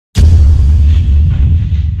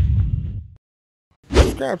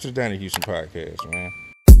Subscribe to the Donnie Houston podcast, man.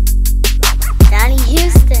 Donnie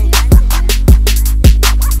Houston.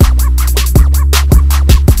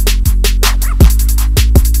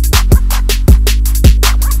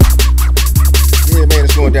 Yeah, man,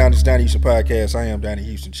 it's going down. This Donnie Houston podcast. I am Donnie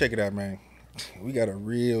Houston. Check it out, man. We got a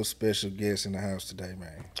real special guest in the house today,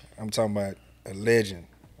 man. I'm talking about a legend.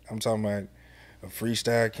 I'm talking about a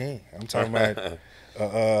freestyle king. I'm talking about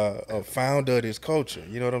a founder of this culture.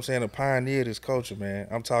 You know what I'm saying? A pioneer of this culture, man.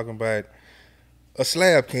 I'm talking about a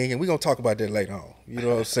slab king, and we're going to talk about that later on. You know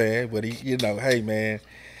what I'm saying? But, hey, man,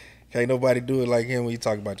 can't nobody do it like him when you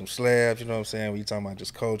talk about them slabs. You know what I'm saying? When you talking about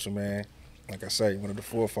this culture, man. Like I say, one of the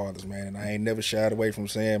forefathers, man. And I ain't never shied away from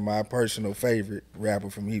saying my personal favorite rapper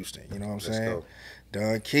from Houston. You know what I'm saying? Go.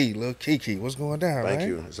 Donnie Keke, Lil Keke. What's going down, man? Thank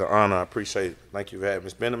you. It's an honor. I appreciate it. Thank you for having me.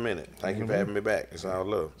 It's been a minute. Thank you for having me back. It's all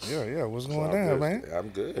love. Yeah. What's going down, man? I'm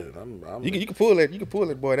good. You can pull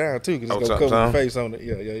that boy down too, because it's gonna cover your face on it.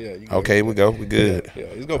 Yeah. Okay, we go. We good. Yeah,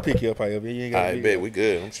 it's gonna pick you up, however. You ain't I gotta bet we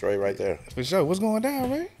good. I'm straight right there. For sure. What's going down,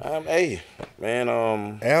 man?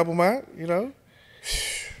 Album out,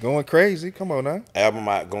 going crazy. Come on now. Album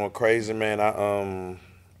out, going crazy, man.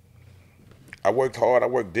 I worked hard. I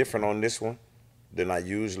worked different on this one than I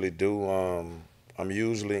usually do. I'm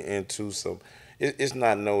usually into some. It's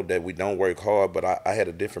not that we don't work hard, but I had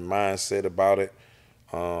a different mindset about it.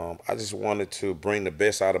 I just wanted to bring the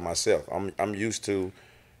best out of myself. I'm used to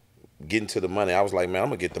getting to the money. I was like, man, I'm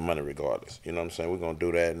gonna get the money regardless. You know what I'm saying? We're gonna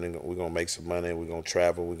do that, and then we're gonna make some money. We're gonna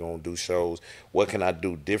travel. We're gonna do shows. What can I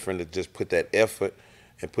do different to just put that effort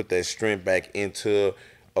and put that strength back into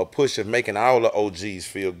a push of making all the OGs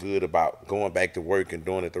feel good about going back to work and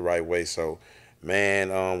doing it the right way. So, man,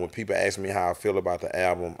 when people ask me how I feel about the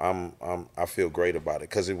album, I feel great about it,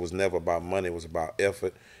 because it was never about money. It was about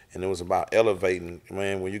effort, and it was about elevating.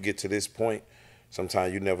 Man, when you get to this point,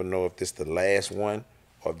 sometimes you never know if this the last one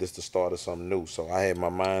or if this the start of something new. So I had my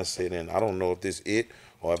mindset in, I don't know if this it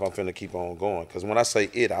or if I'm finna keep on going. Because when I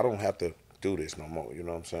say it, I don't have to do this no more. You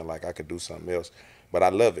know what I'm saying? Like, I could do something else. But I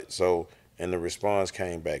love it. So, and the response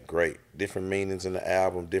came back great. Different meanings in the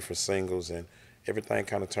album, different singles, and everything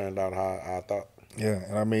kind of turned out how I thought. Yeah,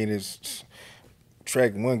 and I mean, it's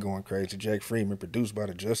track one going crazy. Jack Freeman, produced by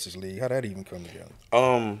the Justice League. How'd that even come together?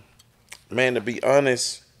 Man, to be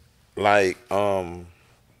honest, like, I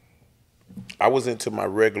was into my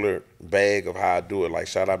regular bag of how I do it. Like,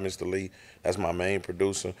 shout out Mr. Lee. That's my main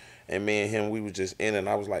producer. And me and him, we was just in it, and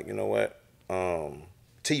I was like, you know what?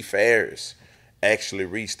 T. Ferris actually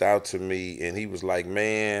reached out to me, and he was like,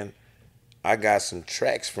 man, I got some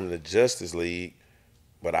tracks from the Justice League,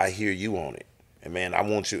 but I hear you on it. And, man, I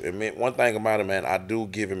want you. And, man, one thing about it, man, I do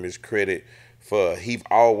give him his credit for, he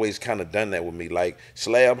always kind of done that with me. Like,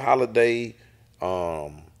 Slab Holiday,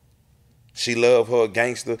 She Love Her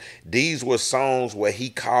Gangster. These were songs where he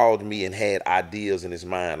called me and had ideas in his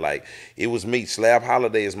mind. Like, it was me. Slab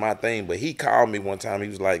Holiday is my thing. But he called me one time. He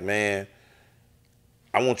was like, man,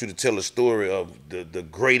 I want you to tell a story of the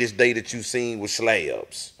greatest day that you've seen with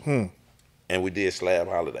Slabs. And we did Slab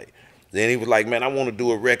Holiday. Then he was like, man, I want to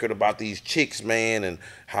do a record about these chicks, man, and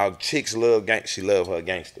how chicks love She Love Her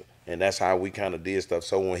Gangster. And that's how we kind of did stuff.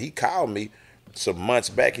 So when he called me some months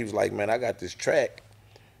back, he was like, man, I got this track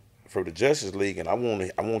for the Justice League, and I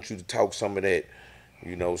want you to talk some of that,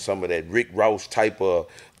 some of that Rick Ross type of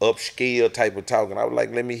upscale type of talk. And I was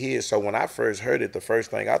like, let me hear it. So when I first heard it, the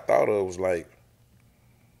first thing I thought of was like,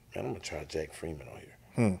 man, I'm going to try Jack Freeman on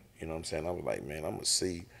here. You know what I'm saying? I was like, man, I'm going to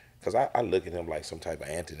see. Because I look at him like some type of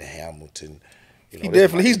Anthony Hamilton.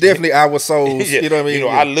 He's definitely our souls. Yeah, you know what I mean?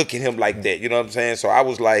 I look at him like that. You know what I'm saying? So I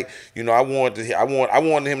was like, I wanted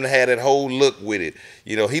him to have that whole look with it.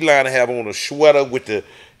 He learned to have on a sweater with the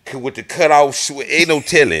cut off. Ain't no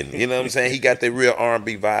telling. You know what I'm saying? He got that real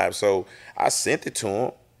R&B vibe. So I sent it to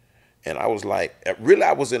him, and I was like, really,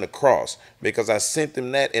 I was in a cross, because I sent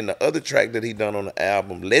him that and the other track that he done on the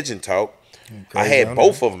album, Legend Talk. I had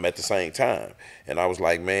both of them at the same time, and I was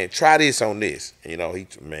like, man, try this on this. He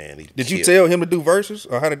Did you tell him to do verses,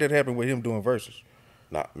 or how did that happen with him doing verses?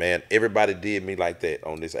 Nah, man, everybody did me like that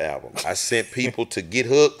on this album. I sent people to get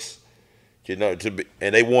hooks, and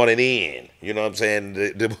they wanted in. You know what I'm saying?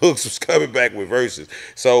 The hooks was coming back with verses.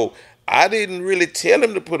 So I didn't really tell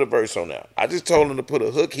him to put a verse on that. I just told him to put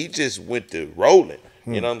a hook. He just went to rolling.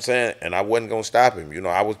 You know what I'm saying? And I wasn't going to stop him.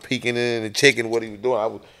 I was peeking in and checking what he was doing. I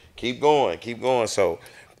was keep going. So,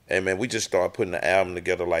 hey, man, we just started putting the album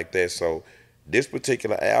together like that. So this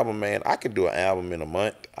particular album, man, I could do an album in a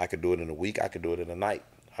month. I could do it in a week. I could do it in a night.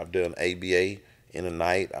 I've done ABA in a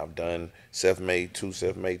night. I've done self-made 2,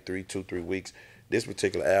 self-made 3, 2-3 weeks. This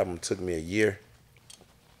particular album took me a year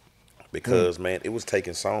because, man, it was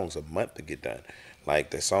taking songs a month to get done.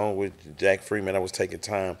 Like the song with Jack Freeman, that was taking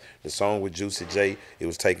time. The song with Juicy J, it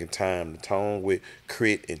was taking time. The song with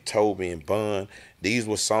Crit and Toby and Bun, these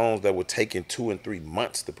were songs that were taking 2 and 3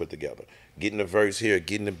 months to put together. Getting the verse here,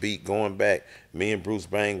 getting the beat, going back. Me and Bruce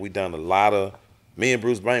Bang, we done a lot of, me and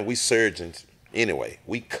Bruce Bang, we surgeons anyway.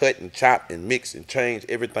 We cut and chop and mix and change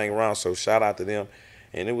everything around, so shout out to them.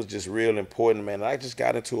 And it was just real important, man. I just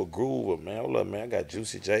got into a groove of, man, hold up, man, I got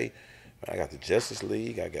Juicy J, I got the Justice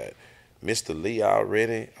League, I got Mr. Lee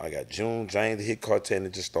already, I got June James, the Hit Quartet, and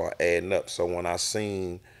it just started adding up. So when I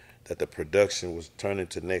seen that the production was turning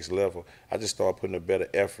to next level, I just started putting a better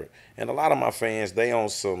effort. And a lot of my fans, they on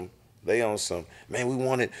some, man, we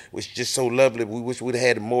wanted, it was just so lovely, we wish we'd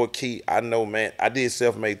had more key. I know, man, I did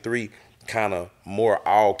Self-Made 3 kind of more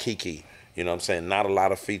all Keke. You know what I'm saying? Not a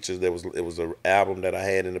lot of features. It was an album that I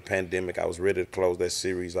had in the pandemic. I was ready to close that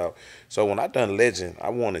series out. So when I done Legend, I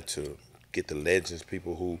wanted to get the legends,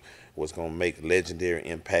 people who was gonna make legendary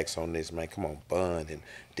impacts on this, man. Come on, Bun and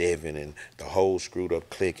Devin and the whole screwed up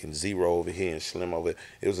clique and Zero over here and Slim over there.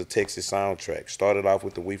 It was a Texas soundtrack. Started off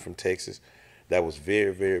with the We From Texas. That was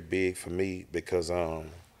very, very big for me because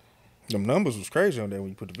them numbers was crazy on there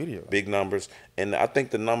when you put the video. Big numbers. And I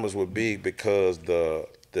think the numbers were big because the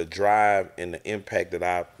drive and the impact that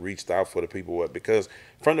I reached out for the people were, because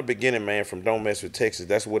from the beginning, man, from Don't Mess With Texas,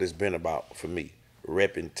 that's what it's been about for me.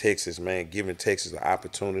 Repping Texas, man, giving Texas an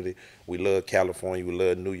opportunity. We love California, we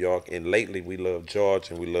love New York, and lately we love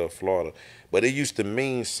Georgia and we love Florida. But it used to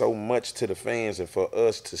mean so much to the fans and for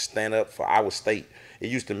us to stand up for our state.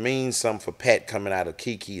 It used to mean something for Pat coming out of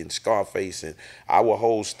Keke and Scarface, and our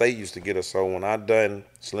whole state used to get us. So when I done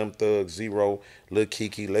Slim Thug, Zero, Lil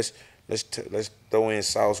Keke, let's throw in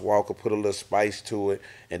Sauce Walker, put a little spice to it,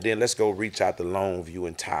 and then let's go reach out to Longview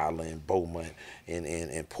and Tyler and Beaumont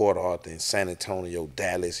and Port Arthur and San Antonio,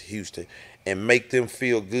 Dallas, Houston, and make them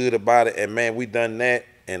feel good about it. And, man, we done that,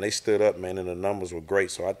 and they stood up, man, and the numbers were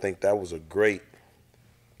great. So I think that was a great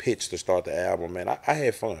pitch to start the album, man. I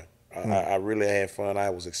had fun. I really had fun. I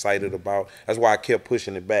was excited about it. That's why I kept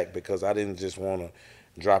pushing it back, because I didn't just want to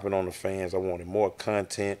drop it on the fans. I wanted more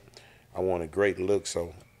content. I wanted great looks,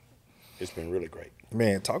 so it's been really great.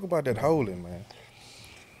 Man, talk about that holding,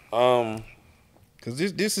 man. Cause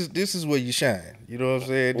this is where you shine. You know what I'm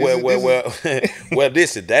saying? Well,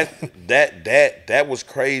 listen, that was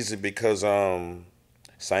crazy because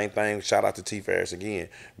same thing. Shout out to T Ferris again,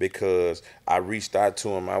 because I reached out to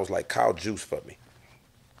him. I was like, call Juice for me.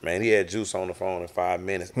 Man, he had Juice on the phone in 5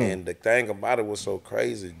 minutes, and the thing about it was so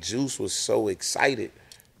crazy. Juice was so excited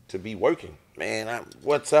to be working. Man,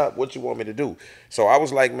 what's up? What you want me to do? So I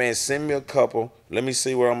was like, man, send me a couple. Let me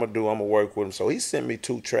see what I'm going to do. I'm going to work with him. So he sent me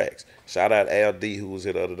 2 tracks. Shout out LD, who was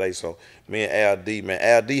here the other day. So me and LD,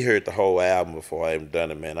 man, LD heard the whole album before I even done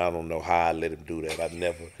it, man. I don't know how I let him do that. I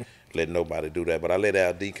never let nobody do that. But I let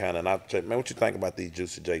LD kind of, and I said, man, what you think about these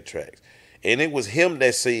Juicy J tracks? And it was him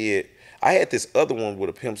that said, I had this other one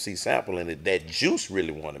with a Pimp C sample in it that Juice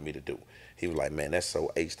really wanted me to do. He was like, man, that's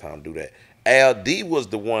so H-Town, do that. LD was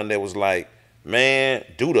the one that was like, man,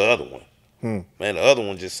 do the other one. Man, the other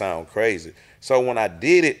one just sound crazy. So when I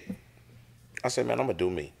did it, I said, man, I'm going to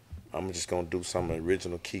do me. I'm just going to do some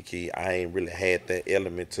original Keke. I ain't really had that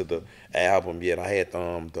element to the album yet. I had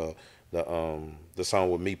the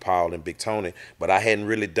song with me, Paul, and Big Tony, but I hadn't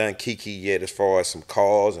really done Keke yet as far as some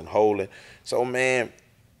calls and holding. So, man,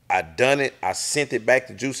 I done it. I sent it back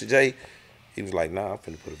to Juicy J. He was like, nah, I'm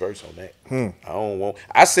finna put a verse on that. I don't want.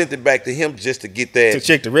 I sent it back to him just to get that. To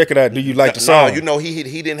check the record out. Do you like the song? No, you know, he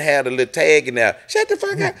didn't have the little tag in there. Shut the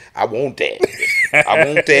fuck up. I want that. I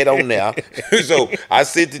want that on there. So I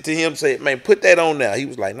sent it to him, said, man, put that on there. He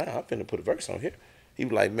was like, nah, I'm finna put a verse on here. He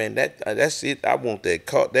was like, man, that's it. I want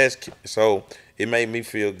that. So it made me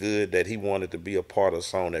feel good that he wanted to be a part of a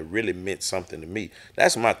song that really meant something to me.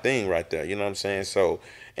 That's my thing right there. You know what I'm saying? So,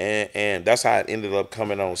 and that's how it ended up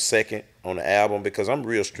coming on second on the album, because I'm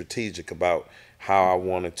real strategic about how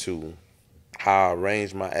I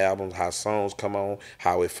arrange my albums, how songs come on,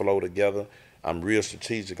 how it flow together. I'm real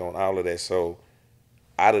strategic on all of that. So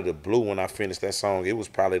out of the blue, when I finished that song, it was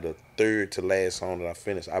probably the third to last song that I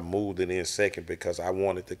finished. I moved it in second because I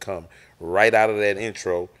wanted to come right out of that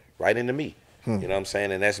intro, right into me. You know what I'm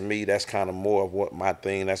saying? And that's me. That's kind of more of what my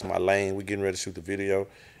thing. That's my lane. We're getting ready to shoot the video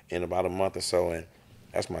in about a month or so, and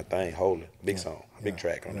that's my thing. Holding. Big song. Big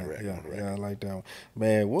track on the record. Yeah, I like that one.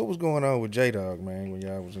 Man, what was going on with J-Dog, man, when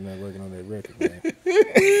y'all was in there working on that record, man?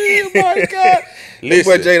 Oh, my God.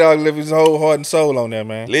 Listen. But J-Dog lived his whole heart and soul on there,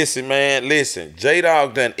 man. Listen, man. Listen.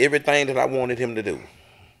 J-Dog done everything that I wanted him to do.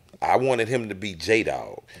 I wanted him to be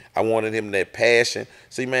J-Dog. I wanted him that passion.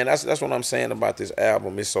 See, man, that's what I'm saying about this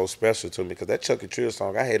album. It's so special to me because that Chuck E. Trill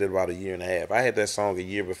song, I had it about a year and a half. I had that song a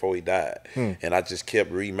year before he died. And I just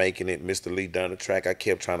kept remaking it. Mr. Lee done the track. I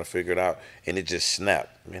kept trying to figure it out, and it just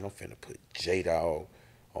snapped. Man, I'm finna put J-Dog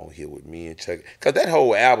on here with me and Chuck. Because that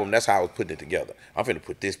whole album, that's how I was putting it together. I'm finna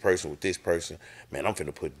put this person with this person. Man, I'm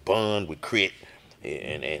finna put Bun with Crit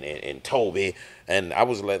and Toby. And I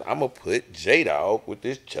was like, I'm going to put J-Dog with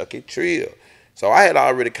this Chuck E. Trill. So I had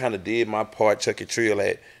already kind of did my part, Chuck E. Trill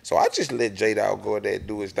had. So I just let J-Dog go there and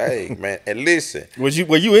do his thing, man. And listen. Were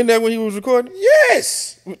you in there when he was recording?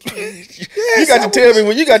 Yes. Yes. You got to tell me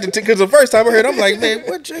when you got to, because the first time I heard, I'm like, man,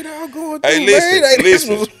 what J-Dog going through, Hey, listen, man?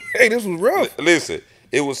 listen. This was rough. Listen,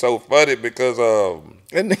 it was so funny because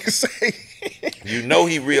That nigga say. you know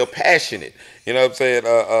he real passionate. You know what I'm saying?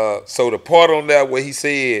 So the part on there where he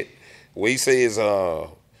says,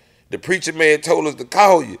 the preacher man told us to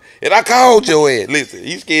call you, and I called your ass. Listen,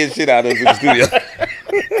 he scared shit out of us in the studio.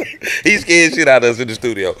 He scared shit out of us in the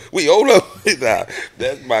studio. We hold up. Nah,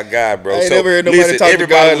 that's my guy, bro. I ain't never heard nobody talk to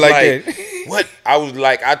God like that. What? I was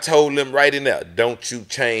like, I told him right in there, don't you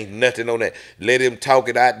change nothing on that. Let him talk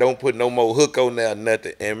it out. Don't put no more hook on there,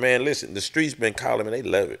 nothing. And man, listen, the streets been calling me. They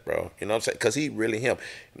love it, bro. You know what I'm saying? Because he really him.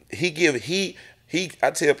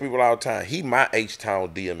 I tell people all the time, he my H-Town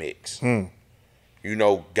DMX. You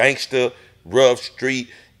know, gangster, rough street,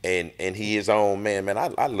 and he his own man. Man,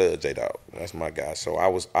 I love J-Dog. That's my guy. So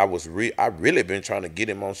I really been trying to get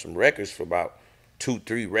him on some records for about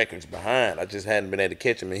 2-3 records behind. I just hadn't been able to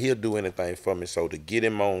catch him, and he'll do anything for me. So to get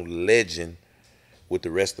him on Legend with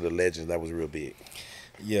the rest of the legends, that was real big.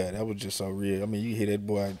 Yeah, that was just so real. I mean, you hear that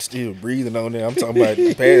boy still breathing on there. I'm talking about,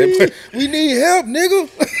 we need help,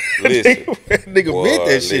 nigga. Listen, nigga boy, meant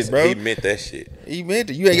that shit, bro. He meant that shit. He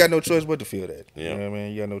meant it. You ain't got no choice but to feel that. Yeah. You know what I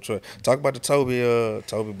mean? You got no choice. Talk about the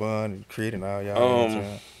Toby Bun and Crit and all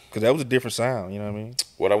y'all. Because that was a different sound, you know what I mean?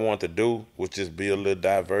 What I wanted to do was just be a little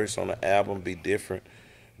diverse on the album, be different,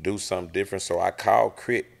 do something different. So I called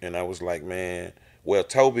Crit, and I was like, man, well,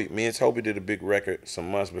 me and Toby did a big record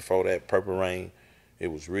some months before that, Purple Rain.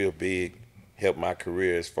 It was real big, helped my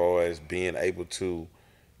career as far as being able to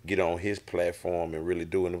get on his platform and really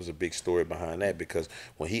do it. And it was a big story behind that because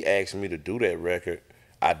when he asked me to do that record,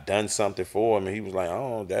 I done something for him, and he was like,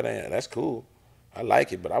 oh, that's cool. I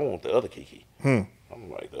like it, but I want the other Keke. I'm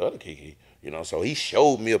like, the other Keke? You know, so he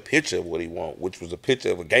showed me a picture of what he want, which was a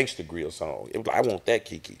picture of a Gangsta Grill song. It was like, I want that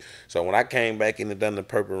Keke. So when I came back in and done the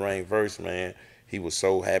Purple Rain verse, man, he was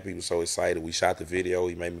so happy, he was so excited. We shot the video.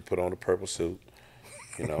 He made me put on the purple suit.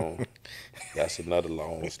 You know, that's another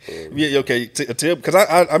long story. Yeah, okay. Tell, because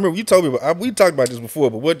I remember you told me, we talked about this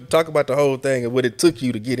before, but talk about the whole thing and what it took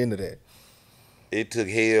you to get into that. It took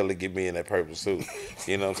hell to get me in that purple suit.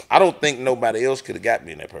 You know, I don't think nobody else could have got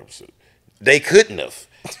me in that purple suit. They couldn't have.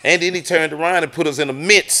 And then he turned around and put us in a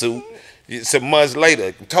mint suit some months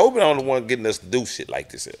later. Toby the only one getting us to do shit like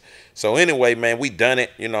this. So anyway, man, we done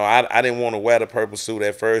it. You know, I didn't want to wear the purple suit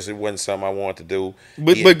at first. It wasn't something I wanted to do.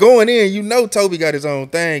 But going in, you know Toby got his own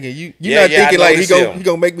thing, and you're not thinking like he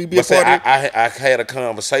gonna make me be a part of it. I had a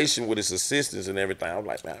conversation with his assistants and everything. I was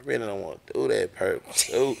like, man, I really don't want to do that purple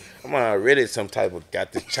suit. I'm already some type of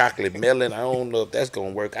got this chocolate melon. I don't know if that's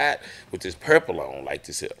gonna work out with this purple on like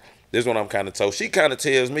this here. This one I'm kind of told. She kind of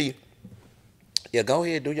tells me, yeah, go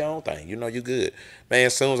ahead, do your own thing. You know you good. Man,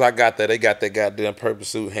 as soon as I got that, they got that goddamn purple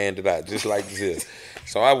suit handed out, just like this.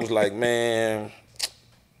 So I was like, man,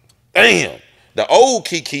 damn. The old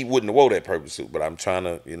Keke wouldn't have wore that purple suit, but I'm trying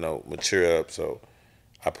to, you know, mature up. So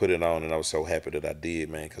I put it on, and I was so happy that I did,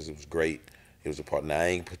 man, because it was great. It was a part. Now, I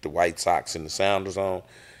ain't put the white socks and the sandals on,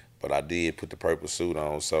 but I did put the purple suit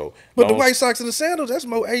on. So, but the white socks and the sandals, that's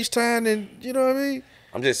more H-Time than, you know what I mean?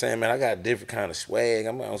 I'm just saying, man, I got a different kind of swag.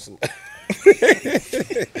 I'm on some...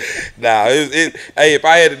 Nah, hey, if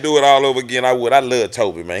I had to do it all over again, I would. I love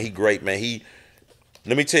Toby, man. He great, man.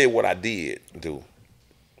 Let me tell you what I did do.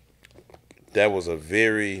 That was a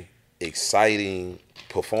very exciting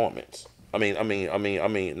performance. I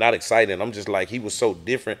mean, not exciting. I'm just like, he was so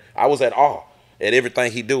different. I was at awe at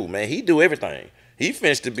everything he do, man. He do everything. He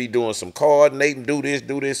finished to be doing some coordinating, do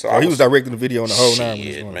this. So he was directing the video on the whole nine.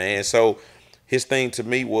 Shit, man. So his thing to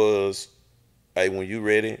me was, hey, when you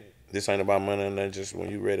ready, this ain't about money and that. Just when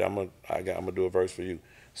you ready, I'm gonna do a verse for you.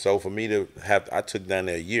 So for me to I took down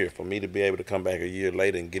there a year. For me to be able to come back a year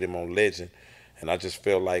later and get him on Legend, and I just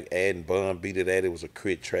felt like adding Bun B to that. It was a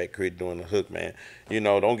Crit track, Crit doing the hook, man. You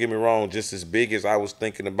know, don't get me wrong. Just as big as I was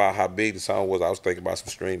thinking about how big the song was, I was thinking about some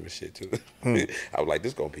streaming shit too. I was like,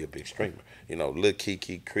 this gonna be a big streamer. You know, Lil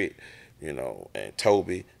Keke, Crit, you know, and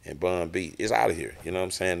Toby and Bun B. It's out of here. You know what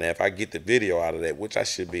I'm saying? Now, if I get the video out of that, which I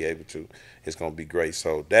should be able to, it's gonna be great.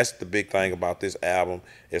 So that's the big thing about this album.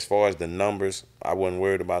 As far as the numbers, I wasn't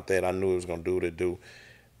worried about that. I knew it was gonna do what it do.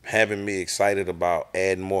 Having me excited about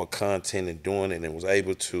adding more content and doing it, and was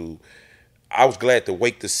able to. I was glad to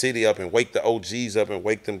wake the city up and wake the OGs up and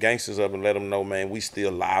wake them gangsters up and let them know, man, we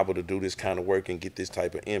still liable to do this kind of work and get this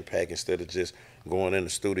type of impact instead of just going in the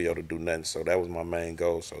studio to do nothing. So that was my main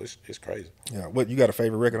goal. So it's crazy. Yeah. What, you got a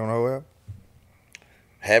favorite record on the whole album?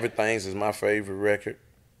 Having Things is my favorite record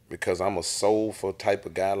because I'm a soulful type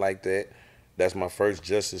of guy like that. That's my first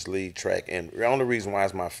Justice League track. And the only reason why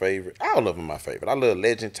it's my favorite, all of them my favorite. I love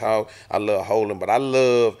Legend Talk. I love Hold'em. But I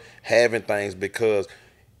love Having Things because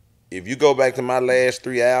if you go back to my last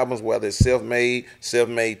 3 albums, whether it's Self-Made,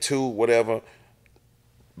 Self-Made 2, whatever,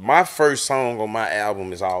 my first song on my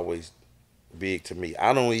album is always big to me.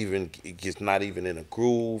 I don't even, it gets not even in a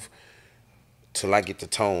groove till I get the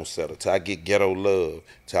tone settled, till I get Ghetto Love,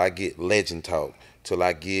 till I get Legend Talk, till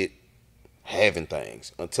I get Having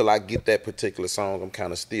Things. Until I get that particular song, I'm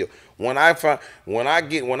kind of still. When I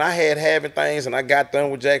had Having Things and I got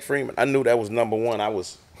done with Jack Freeman, I knew that was number one. I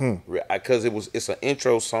was because it's an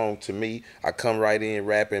intro song to me. I come right in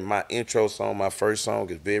rapping. My intro song, my first song,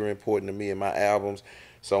 is very important to me in my albums.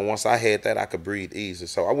 So once I had that, I could breathe easy.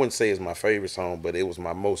 So I wouldn't say it's my favorite song, but it was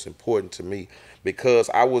my most important to me because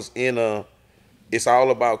I was in a. It's all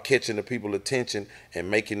about catching the people's attention and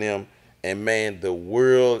making them. And man, the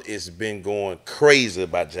world has been going crazy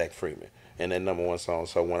about Jack Freeman and that number one song.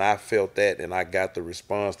 So when I felt that and I got the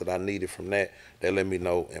response that I needed from that, that let me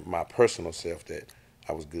know in my personal self that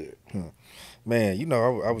I was good. Man, you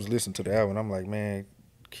know, I was listening to the album and I'm like, man,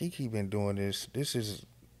 Keke been doing this. This is,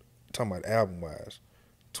 talking about album-wise,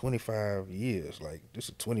 25 years. Like, this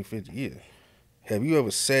is 25th year. Have you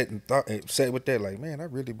ever sat with that, like, man, I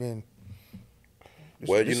really been, this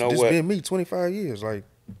been me 25 years, like.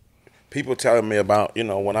 People telling me about, you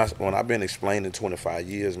know, when I've been explaining 25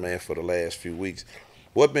 years, man, for the last few weeks,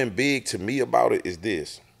 what been big to me about it is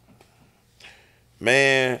this.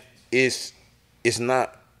 Man, it's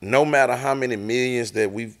not, no matter how many millions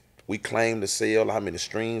that we claim to sell, how many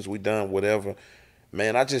streams we done, whatever,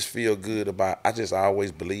 man, I just feel good about, I just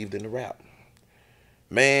always believed in the rap.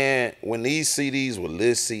 Man, when these CDs were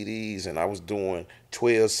list CDs and I was doing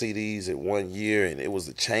 12 CDs in 1 year and it was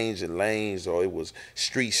the change in lanes or it was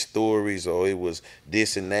street stories or it was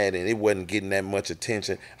this and that and it wasn't getting that much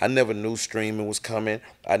attention, I never knew streaming was coming.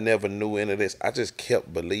 I never knew any of this. I just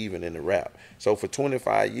kept believing in the rap. So for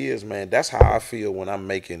 25 years, man, that's how I feel when I'm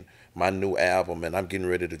making my new album and I'm getting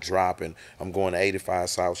ready to drop and I'm going to 85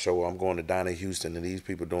 South Show, I'm going to Donnie Houston and these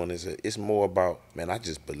people doing this. It's more about, man, I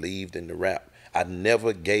just believed in the rap. I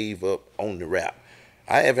never gave up on the rap.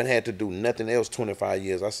 I haven't had to do nothing else 25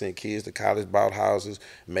 years. I sent kids to college, bought houses,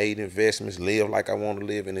 made investments, lived like I want to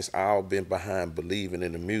live, and it's all been behind believing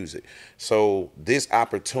in the music. So this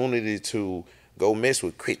opportunity to go mess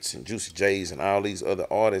with Crits and Juicy J's and all these other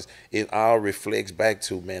artists, it all reflects back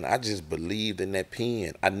to, man, I just believed in that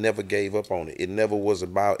pen. I never gave up on it. It never was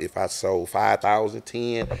about if I sold 5,000,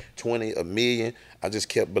 10, 20, a million. I just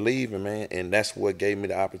kept believing, man, and that's what gave me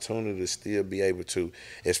the opportunity to still be able to,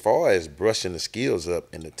 as far as brushing the skills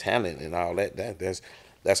up and the talent and all that,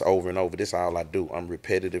 that's over and over. This is all I do. I'm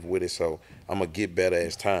repetitive with it, so I'm going to get better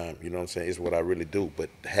as time. You know what I'm saying? It's what I really do. But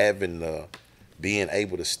having being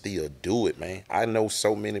able to still do it, man. I know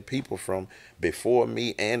so many people from before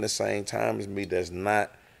me and the same time as me that's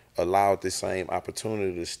not allowed the same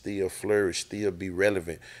opportunity to still flourish, still be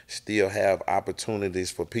relevant, still have opportunities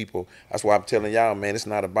for people. That's why I'm telling y'all, man, it's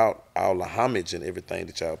not about all the homage and everything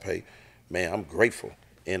that y'all pay. Man, I'm grateful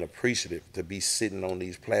and appreciative to be sitting on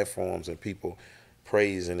these platforms and people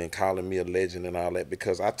praising and calling me a legend and all that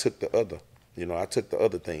because I took the other. You know, I took the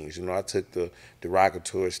other things. You know, I took the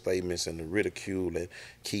derogatory statements and the ridicule and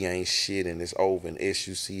Key ain't shit and it's over and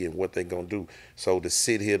SUC and what they gonna do. So to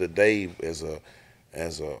sit here today as a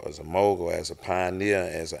mogul, as a pioneer,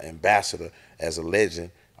 as an ambassador, as a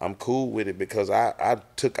legend, I'm cool with it because I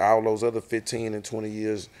took all those other 15 and 20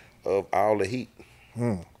 years of all the heat.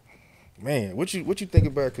 Man, what you think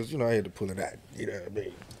about? Because, you know, I had to pull it out. You know what I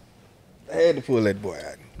mean? I had to pull that boy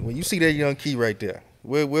out. When you see that young Key right there,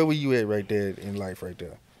 where were you at right there in life right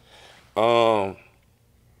there?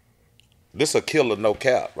 This a killer, no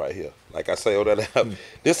cap right here. Like I say,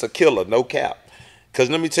 this a killer, no cap. Cause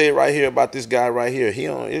let me tell you right here about this guy right here.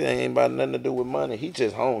 It ain't about nothing to do with money. He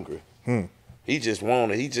just hungry. He just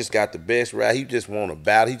want it. He just got the best rap. He just want a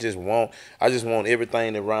battle. I just want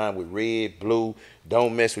everything that rhyme with red, blue.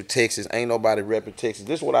 Don't mess with Texas. Ain't nobody repping Texas.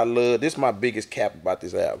 This is what I love. This is my biggest cap about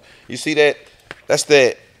this album. You see that? That's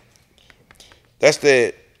that. That's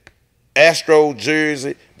that Astro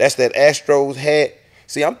jersey. That's that Astros hat.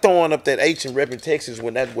 See, I'm throwing up that H and repping Texas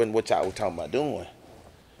when that wasn't what y'all were talking about doing.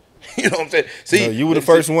 You know what I'm saying? See, no, you were the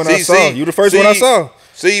first one I saw. You the first one I saw.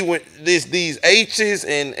 See, when these H's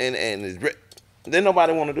and then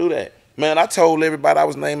nobody want to do that. Man, I told everybody I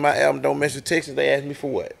was naming my album "Don't Mess With Texas." They asked me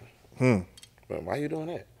for what? Man, why you doing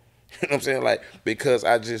that? You know what I'm saying? Like, because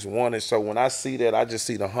I just wanted. So when I see that, I just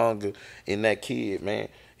see the hunger in that kid, man.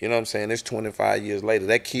 You know what I'm saying? It's 25 years later.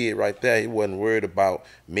 That kid right there, he wasn't worried about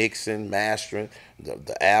mixing, mastering,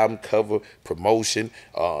 the album cover, promotion,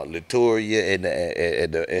 Latoria and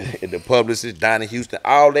the publicist, Donnie Houston.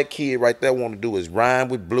 All that kid right there want to do is rhyme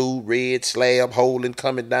with Blue, Red, Slab, Holding,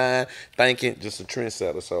 Coming Down, Thinking, just a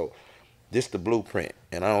trendsetter. So this the blueprint.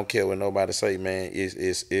 And I don't care what nobody say, man.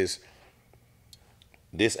 It's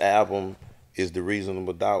this album is the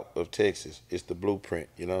reasonable doubt of Texas. It's the blueprint,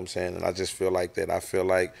 you know what I'm saying? And I just feel like that. I feel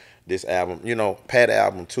like this album, you know, Pat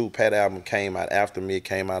album too. Pat album came out after me. It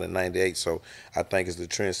came out in '98, so I think it's the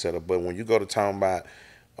trendsetter. But when you go to talking about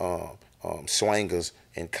swangers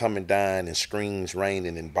and coming down and screens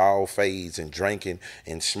raining and ball fades and drinking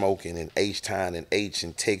and smoking and H-Town and H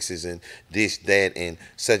and Texas and this, that, and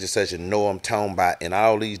such and know I'm talking about and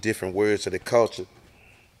all these different words of the culture,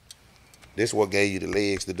 this what gave you the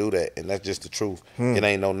legs to do that, and that's just the truth. It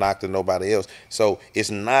ain't no knock to nobody else. So it's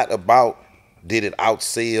not about did it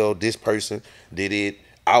outsell this person, did it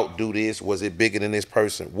outdo this, was it bigger than this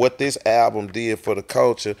person. What this album did for the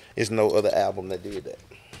culture is no other album that did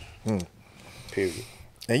that. Period.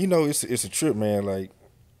 And you know, it's a trip, man. Like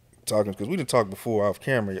talking because we done talked before off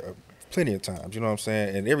camera plenty of times. You know what I'm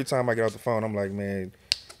saying? And every time I get off the phone, I'm like, man,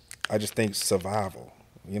 I just think survival.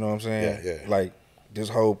 You know what I'm saying? Yeah. Like. This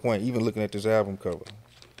whole point, even looking at this album cover,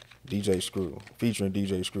 DJ Screw, featuring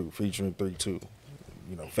DJ Screw, featuring 3-2,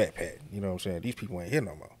 you know, Fat Pat, you know what I'm saying? These people ain't here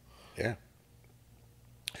no more. Yeah.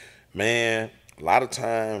 Man, a lot of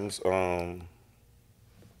times, how I'm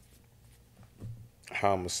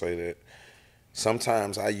going to say that,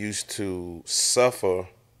 sometimes I used to suffer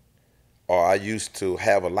or I used to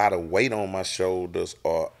have a lot of weight on my shoulders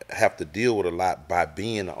or have to deal with a lot by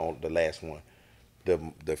being on the last one.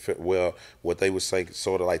 Well, what they would say,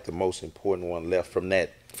 sort of like the most important one left from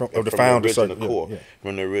that, from the original core,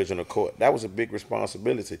 from the original core. That was a big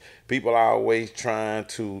responsibility. People are always trying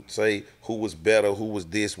to say who was better, who was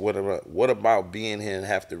this, whatever. What about being here and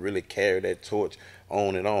have to really carry that torch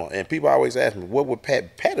on and on? And people always ask me, what would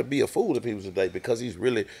Pat would be a fool to people today because he's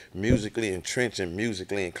really musically entrenched and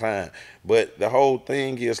musically inclined. But the whole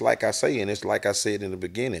thing is, like I say, and it's like I said in the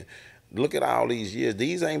beginning, look at all these years.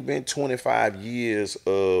 These ain't been 25 years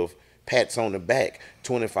of pats on the back,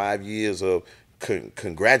 25 years of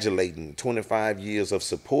congratulating, 25 years of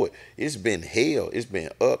support. It's been hell. It's been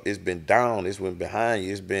up. It's been down. It's been behind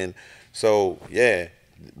you. It's been, so yeah,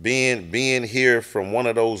 being here from one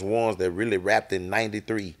of those ones that really rapped in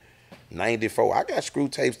 93, 94. I got screw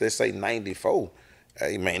tapes that say 94.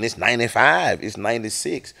 Hey, man, it's 95. It's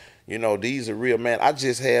 96. You know, these are real, man. I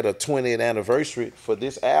just had a 20th anniversary for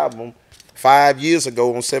this album 5 years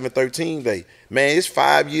ago on 7/13 day. Man, it's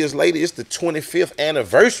 5 years later. It's the 25th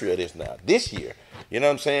anniversary of this now, this year. You know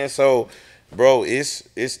what I'm saying? So, bro, it's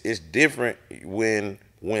different when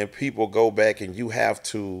people go back and you have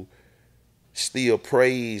to still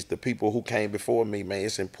praise the people who came before me, man.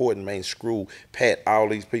 It's important, man. Screw, Pat, all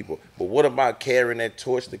these people. But what about carrying that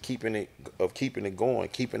torch to keeping it going,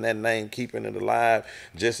 keeping that name, keeping it alive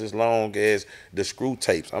just as long as the screw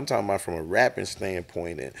tapes? I'm talking about from a rapping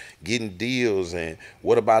standpoint and getting deals. And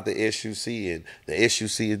what about the SUC? And the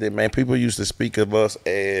SUC is that, man, people used to speak of us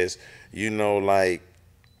as, you know, like,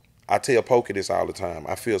 I tell Pokey this all the time.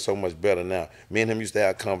 I feel so much better now. Me and him used to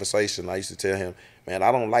have a conversation. I used to tell him, man,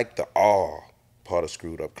 I don't like the part of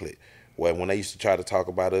Screwed Up Click. Well, when they used to try to talk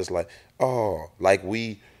about us like, like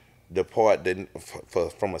we the part that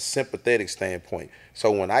from a sympathetic standpoint. So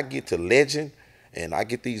when I get to legend and I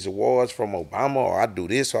get these awards from Obama or I do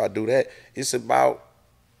this or I do that, it's about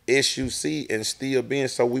SUC and still being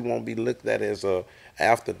so we won't be looked at as a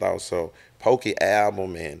afterthought. So Pokey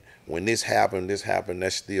album, and when this happened,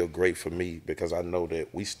 that's still great for me because I know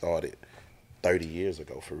that we started 30 years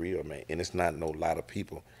ago for real, man. And it's not no lot of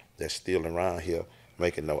people that's still around here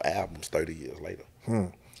making no albums 30 years later.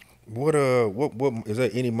 What is there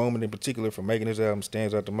any moment in particular for making this album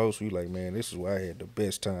stands out the most? You like, man, this is where I had the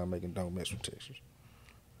best time making Don't Mess With Texas.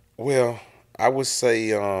 Well, I would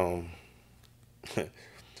say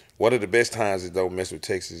one of the best times that Don't Mess With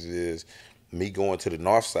Texas is me going to the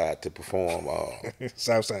north side to perform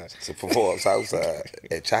South side. To perform south side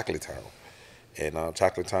at Chocolate Town. And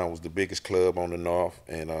Chocolate Town was the biggest club on the north,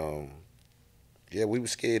 and Yeah, we were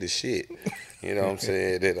scared as shit. You know what I'm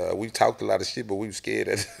saying? That we talked a lot of shit, but we were scared.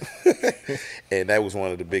 And that was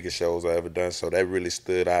one of the biggest shows I ever done. So that really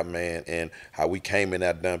stood out, man. And how we came in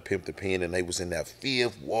there, done Pimp the Pen, and they was in that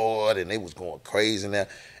 5th Ward, and they was going crazy in there.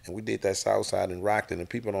 And we did that South Side and rocked it. And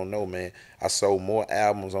people don't know, man, I sold more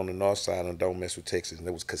albums on the North Side than Don't Mess With Texas. And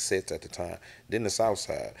there was cassettes at the time than the South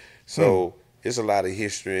Side. So there's a lot of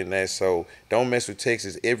history in that. So Don't Mess With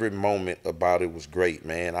Texas, every moment about it was great,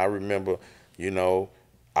 man. I remember, you know,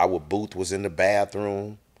 our booth was in the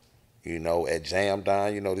bathroom, you know, at Jam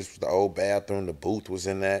Down. You know, this was the old bathroom. The booth was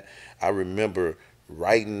in that. I remember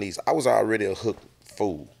writing these. I was already a hook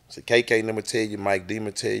fool. So KK never tell you, Mike D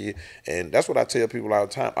never tell you. And that's what I tell people all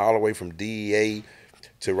the time, all the way from DEA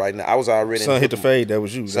to right now. I was already Son Hit the Fade, that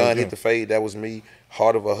was you. Son Hit the Fade, that was me.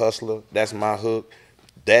 Heart of a Hustler, that's my hook.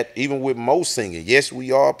 That, even with Mo singing, Yes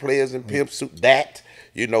We Are, Players in Pimp Suit, that,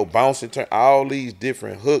 you know, Bounce and Turn, all these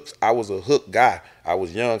different hooks. I was a hook guy. I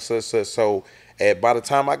was young, so by the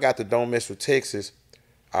time I got to Don't Mess With Texas,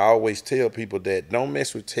 I always tell people that Don't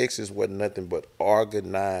Mess With Texas wasn't nothing but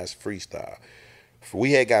organized freestyle.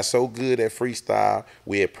 We had got so good at freestyle,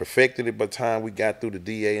 we had perfected it by the time we got through the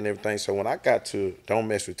DA and everything. So when I got to Don't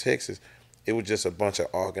Mess With Texas, it was just a bunch of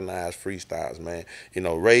organized freestyles, man. You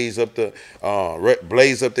know, blaze up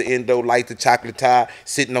the endo, light the chocolate tie,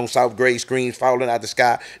 sitting on South grade screens, falling out the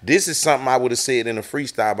sky. This is something I would have said in a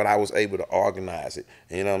freestyle, but I was able to organize it.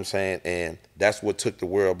 You know what I'm saying? And that's what took the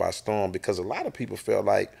world by storm, because a lot of people felt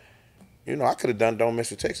like, you know, I could have done Don't Mess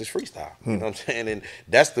With Texas freestyle. You know what I'm saying? And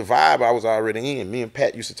that's the vibe I was already in. Me and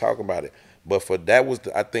Pat used to talk about it. But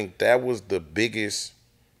I think that was the biggest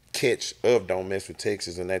catch of Don't Mess With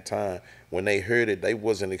Texas in that time. When they heard it, they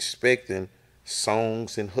wasn't expecting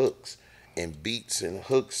songs and hooks and beats and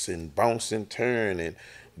hooks and bounce and turn and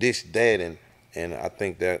this, that, and I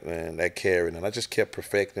think that, man, that carried. And I just kept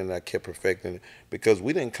perfecting it because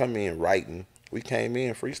we didn't come in writing. We came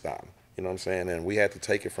in freestyling. You know what I'm saying? And we had to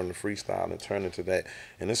take it from the freestyle and turn it to that.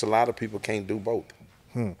 And there's a lot of people can't do both.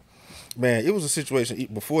 Man, it was a situation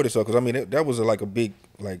before this, because I mean that was like a big,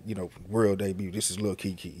 like, you know, world debut. This is Lil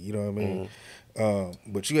Keke, you know what I mean?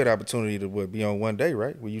 But you had the opportunity to be on One Day,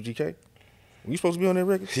 right, with UGK? Were you supposed to be on that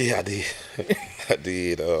record? Yeah, I did. I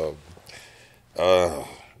did.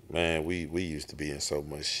 Man, we used to be in so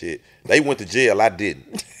much shit. They went to jail. I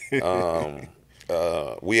didn't.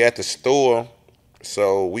 We at the store,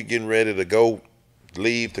 so we getting ready to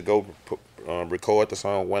leave to go record the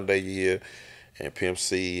song One Day Year and Pimp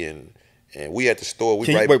C, and we at the store.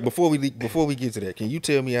 Wait, before we get to that, can you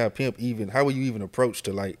tell me how were you even approached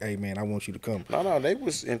to, like, hey man, I want you to come? No, they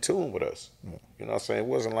was in tune with us. You know what I'm saying? It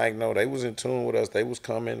wasn't like, no, they was in tune with us. They was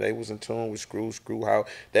coming. They was in tune with SwishaHouse.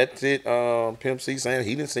 That's it. Pimp C saying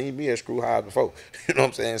he didn't see me at SwishaHouse before. You know what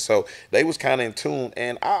I'm saying? So they was kind of in tune,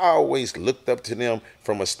 and I always looked up to them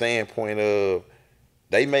from a standpoint of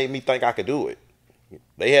they made me think I could do it.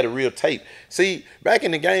 They had a real tape. See, back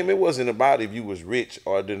in the game, it wasn't about if you was rich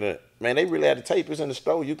or didn't. Man, they really had a tape. It's in the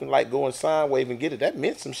store. You can, like, go and sign wave and get it. That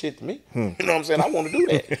meant some shit to me. You know what I'm saying? I want to do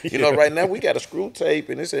that. You know, right now we got a screw tape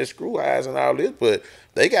and it says SwishaHouse and all this, but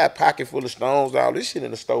they got a pocket full of stones, all this shit in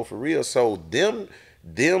the store for real. So them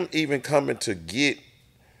even coming to get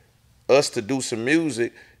us to do some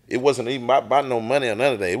music, it wasn't even about no money or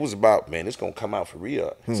none of that. It was about, man, it's going to come out for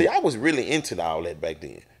real. See, I was really into all that back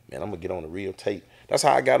then. Man, I'm going to get on the real tape. That's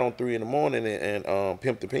how I got on 3 in the morning and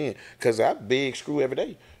Pimp the Pen, because I begged Screw every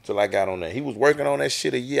day till I got on that. He was working on that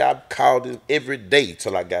shit a year. I called him every day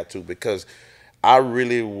till I got to, because I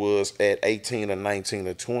really was at 18 or 19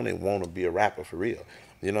 or 20 want to be a rapper for real.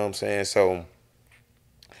 You know what I'm saying? So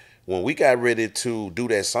when we got ready to do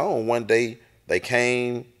that song, one day they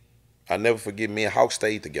came. I'll never forget, me and Hawk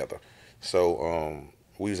stayed together. So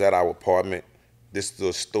we was at our apartment. The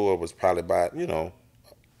store was probably about, you know,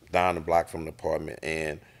 down the block from the apartment,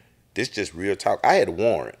 and this just real talk. I had a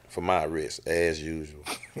warrant for my arrest, as usual.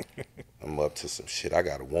 I'm up to some shit. I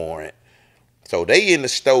got a warrant. So they in the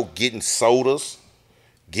store getting sodas,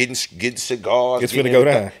 getting cigars. It's finna go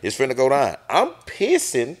down. It's finna go down. I'm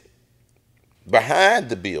pissing behind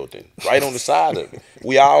the building, right on the side of it.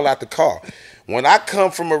 We all out the car. When I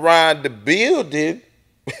come from around the building,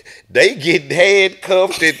 they get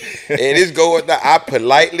handcuffed and it's going down. I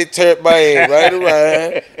politely turned my head right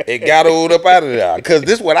around and got on up out of there. Because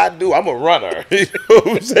this is what I do. I'm a runner. You know what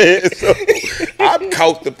I'm saying? So I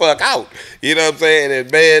caught the fuck out. You know what I'm saying?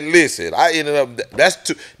 And man, listen, I ended up,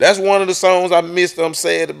 that's one of the songs I missed, I'm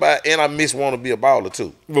sad about, and I miss Wanna Be a Baller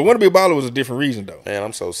too. But Wanna Be a Baller was a different reason though. Man,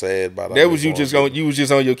 I'm so sad about it. That was you was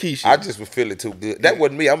just on your key shit. I just was feeling too good. That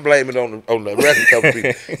wasn't me. I'm blaming on the record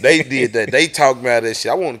company. They did that. They talked about that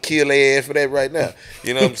shit. I want to kill their ass for that right now.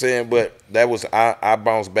 You know what I'm saying? But that was I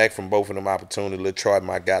bounced back from both of them opportunities. Lil Troy,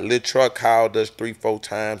 my guy. Lil Troy called us 3-4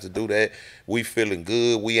 times to do that. We feeling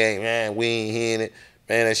good. We ain't hearing it.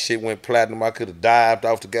 Man, that shit went platinum. I could have dived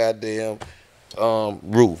off the goddamn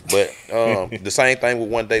roof. But the same thing with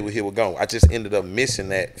One Day We Here We're Gone. I just ended up missing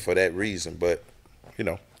that for that reason. But you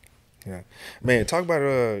know. Yeah, man. Talk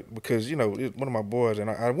about because you know one of my boys, and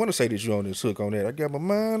I want to say that you on this hook on that. I got my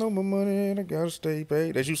mind on my money, and I gotta stay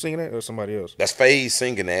paid. That's you singing that, or somebody else? That's FaZe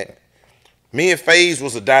singing that. Me and FaZe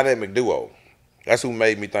was a dynamic duo. That's who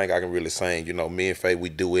made me think I can really sing. You know, me and FaZe, we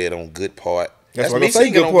duet on Good Part. That's me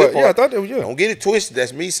singing on Good Part. Yeah, I thought that was you. Don't get it twisted.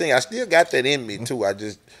 That's me singing. I still got that in me too. I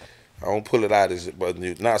don't pull it out as but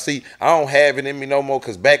now. See, I don't have it in me no more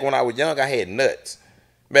because back when I was young, I had nuts.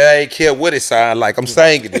 Man, I ain't care what it sound like. I'm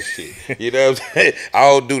singing this shit. You know what I'm saying? I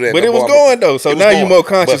don't do that. But it was going though, so now you're more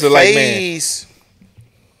conscious of like, man. FaZe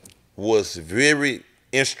was very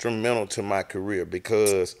instrumental to my career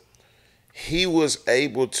because he was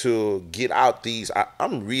able to get out these.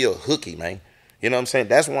 I'm real hooky, man. You know what I'm saying?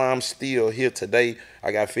 That's why I'm still here today.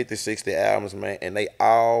 I got 50, 60 albums, man, and they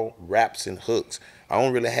all raps and hooks. I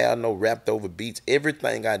don't really have no rapped over beats.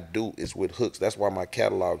 Everything I do is with hooks. That's why my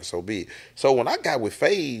catalog is so big. So when I got with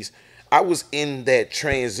FaZe, I was in that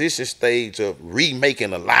transition stage of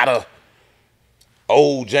remaking a lot of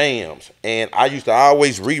old jams. And I used to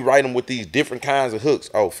always rewrite them with these different kinds of hooks.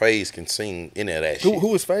 Oh, FaZe can sing any of that shit.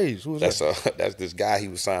 Who is FaZe? Who is that? That's this guy. He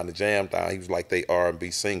was signed to Jam Down. He was like they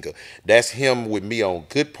R&B singer. That's him with me on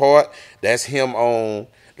Good Part. That's him on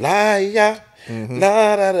Liar.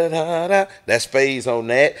 La da da da da. That's FaZe on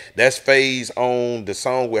that. That's FaZe on the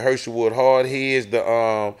song with Herschelwood Hardheads.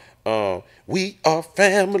 The We Are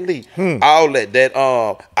Family. All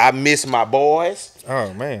that. I Miss My Boys.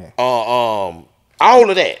 Oh man. All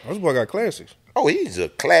of that. This boy got classics. Oh, he's a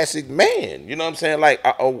classic man. You know what I'm saying? Like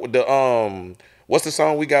what's the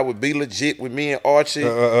song we got with Be Legit with me and Archie?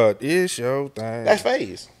 It's your thing. That's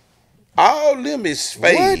FaZe. All them is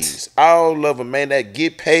FaZe. All of them, man. That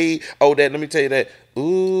Get Paid. Oh, that. Let me tell you that.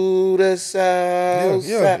 Ooh, the South.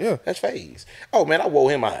 Yeah. That's FaZe. Oh man, I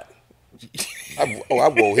wore him out. I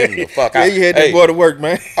wore him the fuck out. Yeah, you had that boy to work,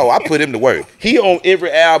 man. Oh, I put him to work. He on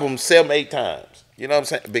every album 7-8 times. You know what I'm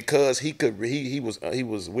saying? Because he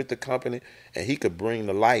was with the company and he could bring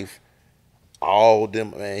to life all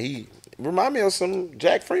them. Man, he remind me of some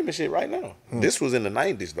Jack Freeman shit right now. This was in the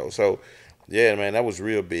 90s though, so. Yeah, man, that was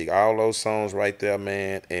real big. All those songs right there,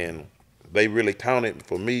 man, and they really counted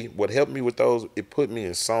for me. What helped me with those, it put me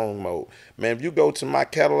in song mode. Man, if you go to my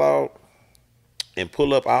catalog and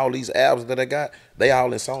pull up all these albums that I got, they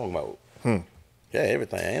all in song mode. Yeah,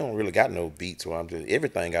 everything. I don't really got no beats. So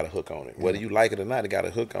everything got a hook on it. Whether you like it or not, it got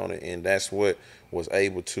a hook on it, and that's what was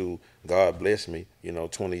able to, God bless me,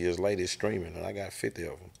 20 years later, it's streaming, and I got 50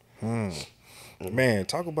 of them. Man,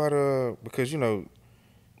 talk about, because,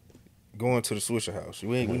 going to the SwishaHouse.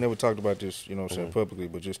 We never talked about this, publicly,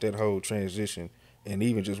 but just that whole transition and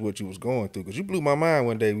even just what you was going through. Because you blew my mind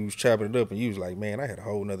one day we was chopping it up and you was like, man, I had a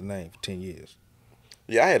whole nother name for 10 years.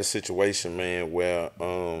 Yeah, I had a situation, man, where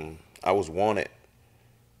I was wanted.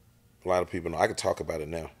 A lot of people know. I can talk about it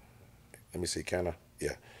now. Let me see, can I?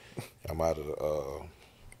 Yeah. I'm out of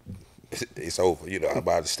the, it's over. I'm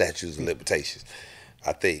out of the statutes of limitations.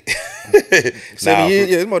 I think. 7 years?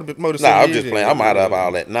 Yeah, it's more than 7 years. I'm just playing. I'm out of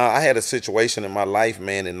all that. Nah, I had a situation in my life,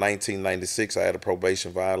 man. In 1996, I had a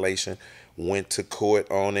probation violation. Went to court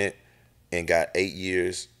on it and got 8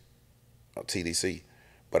 years of TDC.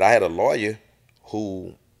 But I had a lawyer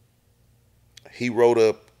who, he wrote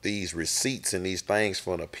up these receipts and these things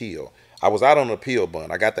for an appeal. I was out on an appeal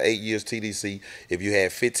bond. I got the 8 years TDC. If you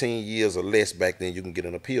had 15 years or less back then, you can get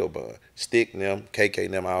an appeal bond. Stick them,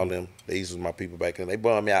 KK them, all them. These was my people back then. They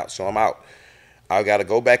bummed me out, so I'm out. I got to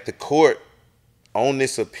go back to court on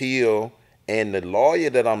this appeal, and the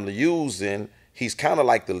lawyer that I'm using, he's kind of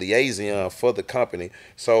like the liaison for the company.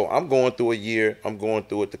 So I'm going through a year. I'm going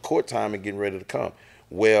through it. The court time and getting ready to come.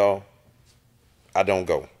 Well, I don't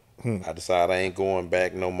go. I decide I ain't going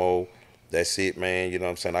back no more. That's it, man. You know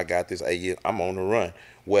what I'm saying? I got this 8 years. I'm on the run.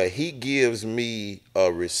 Well, he gives me a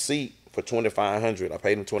receipt for $2,500. I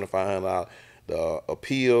paid him $2,500. The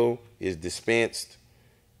appeal is dispensed.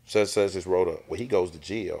 Such is wrote up. Well, he goes to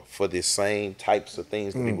jail for the same types of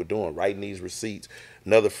things that we were doing, writing these receipts.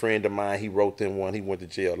 Another friend of mine, he wrote them one. He went to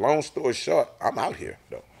jail. Long story short, I'm out here,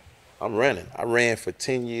 though. I'm running. I ran for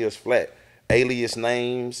 10 years flat. Alias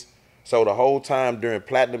names. So the whole time during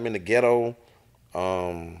Platinum in the Ghetto,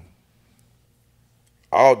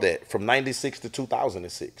 all that, from 96 to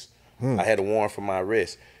 2006. I had a warrant for my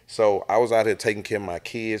arrest. So I was out here taking care of my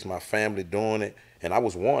kids, my family, doing it, and I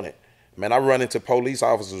was wanted. Man, I run into police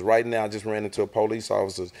officers right now. I just ran into a police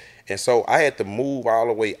officer. And so I had to move all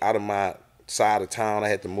the way out of my side of town. I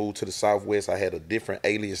had to move to the Southwest. I had a different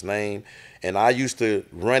alias name. And I used to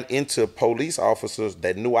run into police officers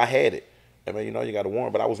that knew I had it. I mean, you got a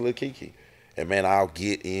warrant, but I was Lil Keke. And man, I'll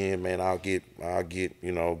get in, man, I'll get,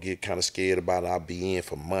 get kind of scared about it. I'll be in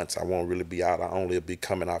for months. I won't really be out. I only be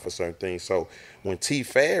coming out for certain things. So when T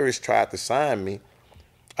Ferris tried to sign me,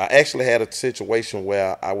 I actually had a situation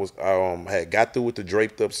where I was had got through with the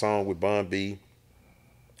Draped Up song with Bun B,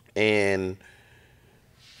 and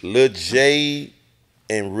Lil J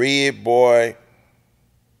and Red Boy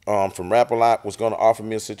from Rap A Lot was gonna offer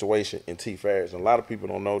me a situation in T Ferris. And a lot of people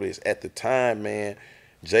don't know this. At the time, man,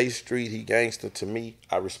 J Street, he gangster to me.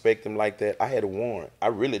 I respect him like that. I had a warrant. I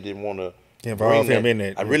really didn't want to involve him in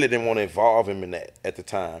that. I really didn't want to involve him in that at the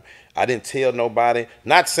time. I didn't tell nobody.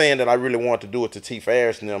 Not saying that I really wanted to do it to T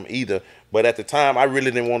Ferris and them either, but at the time, I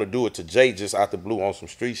really didn't want to do it to Jay just out the blue on some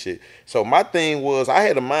street shit. So my thing was, I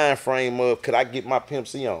had a mind frame of, could I get my Pimp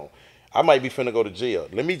C on? I might be finna go to jail.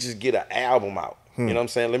 Let me just get an album out. You know what I'm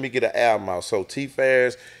saying? Let me get an album out. So T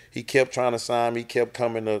Ferris, he kept trying to sign me, kept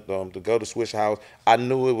coming to go to SwishaHouse. I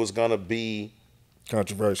knew it was gonna be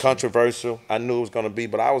controversial. I knew it was gonna be,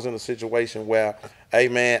 but I was in a situation where, hey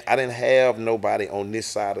man, I didn't have nobody on this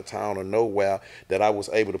side of town or nowhere that I was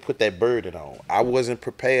able to put that burden on. I wasn't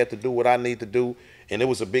prepared to do what I need to do, and it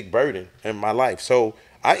was a big burden in my life. So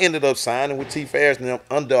I ended up signing with T Ferris and them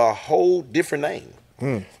under a whole different name.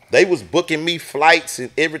 They was booking me flights and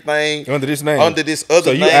everything under this name, under this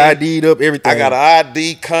other name. So you ID'd up everything. I got an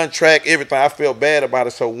ID contract, everything. I felt bad about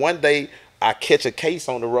it. So one day I catch a case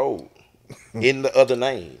on the road in the other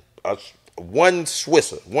name, one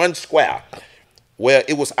Swisher, one Square, where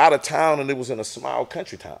it was out of town and it was in a small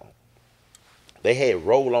country town. They had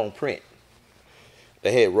roll on print.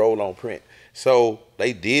 So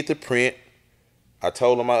they did the print. I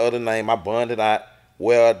told them my other name. I bonded out.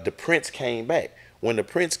 Well, the prints came back. When the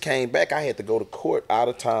prints came back, I had to go to court out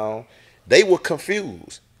of town. They were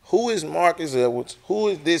confused. Who is Marcus Edwards? Who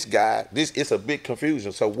is this guy? It's a big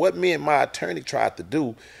confusion. So what me and my attorney tried to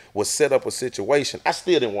do was set up a situation. I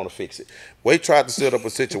still didn't want to fix it. We tried to set up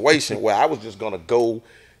a situation where I was just going to go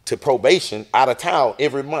to probation out of town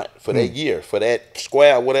every month for that year, for that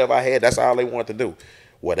square, whatever I had. That's all they wanted to do.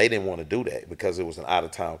 Well, they didn't want to do that because it was an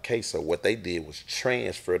out-of-town case. So what they did was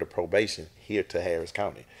transfer the probation here to Harris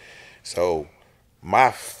County. So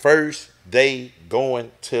my first day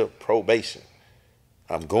going to probation,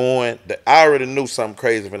 I'm going. I already knew something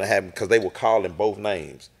crazy was going to happen because they were calling both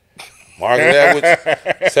names. Marcus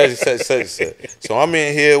Edwards, such. So I'm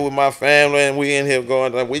in here with my family, and we in here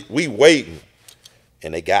going, we waiting.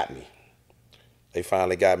 And they got me. They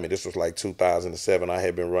finally got me. This was like 2007. I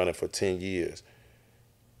had been running for 10 years.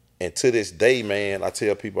 And to this day, man, I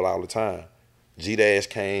tell people all the time, G-Dash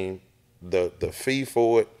came, the fee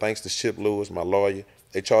for it, thanks to Chip Lewis, my lawyer,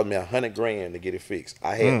 they charged me $100,000 to get it fixed.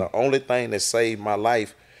 I had the only thing that saved my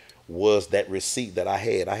life was that receipt that I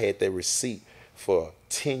had. I had that receipt for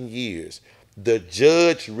 10 years. The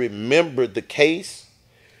judge remembered the case,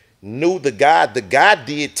 knew the guy. The guy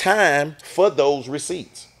did time for those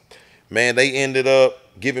receipts. Man, they ended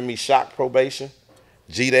up giving me shock probation.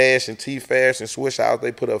 G-Dash and T-Ferris and SwishaHouse,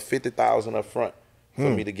 they put up $50,000 up front for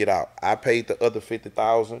me to get out. I paid the other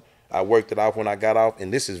 $50,000. I worked it off when I got off,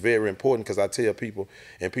 and this is very important because I tell people,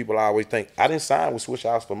 and people always think, I didn't sign with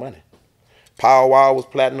SwishaHouse for money. Power Wall was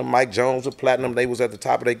platinum, Mike Jones was platinum, they was at the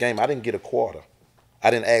top of their game. I didn't get a quarter. I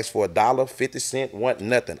didn't ask for $1, 50 cents, want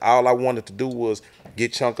nothing. All I wanted to do was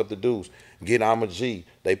get Chunk Up the Dudes, get I'm a G.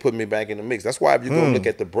 They put me back in the mix. That's why if you go look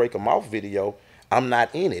at the Break 'Em Off video, I'm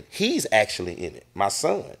not in it. He's actually in it, my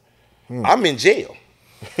son. I'm in jail.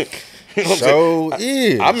 You know what I'm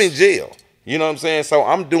saying? I'm in jail. You know what I'm saying? So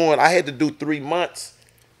I had to do 3 months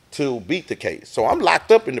to beat the case. So I'm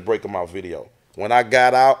locked up in the Break 'Em Off video. When I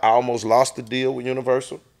got out, I almost lost the deal with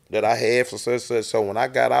Universal that I had for such. So when I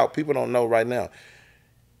got out, people don't know right now,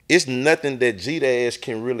 it's nothing that G-Dash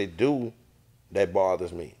can really do that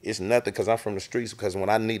bothers me. It's nothing because I'm from the streets, because when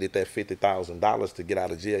I needed that $50,000 to get out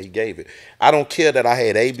of jail, he gave it. I don't care that I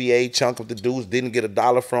had ABA, Chunk Up the Dudes, didn't get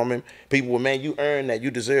 $1 from him. People were, man, you earned that, you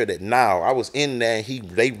deserve that. Now, I was in there, and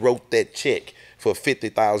they wrote that check for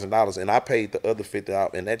 $50,000, and I paid the other $50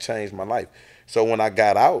 out, and that changed my life. So when I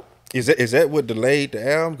got out, Is that what delayed the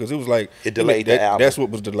album? Because it was like it delayed the album. That's what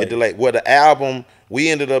was delayed. It delayed. Well, the album, we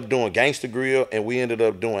ended up doing Gangsta Grill and we ended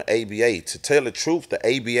up doing ABA. To tell the truth, the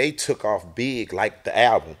ABA took off big like the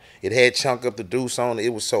album. It had Chunk Up the Deuce on it.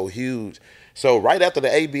 It was so huge. So right after the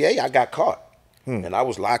ABA, I got caught. And I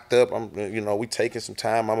was locked up. We taking some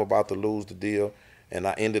time. I'm about to lose the deal. and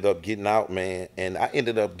I ended up getting out, man, and I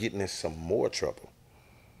ended up getting in some more trouble.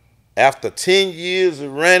 After 10 years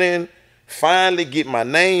of running, finally get my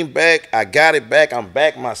name back. I got it back. I'm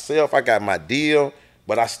back myself. I got my deal,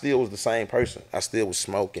 but I still was the same person. I still was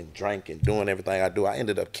smoking, drinking, doing everything I do. I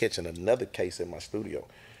ended up catching another case in my studio,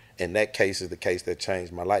 and that case is the case that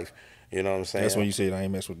changed my life. You know what I'm saying? That's when you said I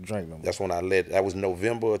ain't mess with the drink no more. That's when that was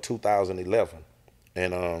November of 2011.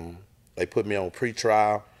 And they put me on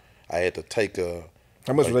pretrial. I had to take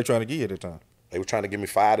How much were they trying to give you at the time? They were trying to give me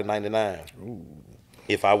 $5 to $99. Ooh.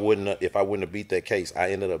 If I wouldn't have beat that case.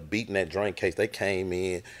 I ended up beating that drink case. They came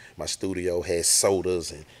in, my studio had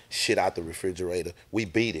sodas and shit out the refrigerator. We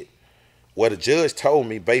beat it. Well, the judge told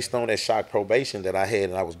me, based on that shock probation that I had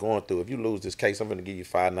and I was going through, if you lose this case, I'm going to give you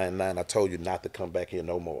 $5.99. I told you not to come back here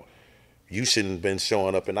no more. You shouldn't have been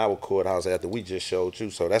showing up in our courthouse after we just showed you.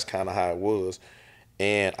 So that's kind of how it was.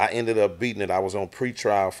 And I ended up beating it. I was on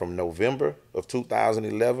pretrial from November of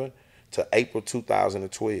 2011 to April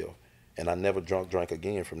 2012. And I never drank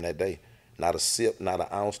again from that day. Not a sip, not an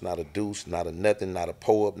ounce, not a deuce, not a nothing, not a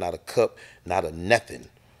pour-up, not a cup, not a nothing.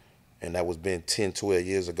 And that was been 10, 12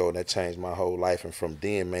 years ago, and that changed my whole life. And from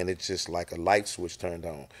then, man, it's just like a light switch turned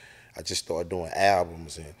on. I just started doing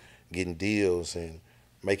albums and getting deals and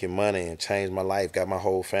making money and changed my life, got my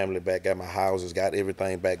whole family back, got my houses, got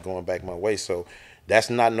everything back, going back my way. So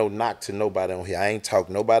that's not no knock to nobody on here. I ain't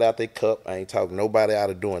talking nobody out their cup. I ain't talking nobody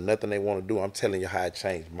out of doing nothing they want to do. I'm telling you how it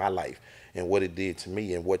changed my life and what it did to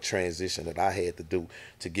me and what transition that I had to do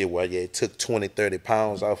to get where it took 20, 30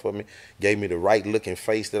 pounds off of me, gave me the right looking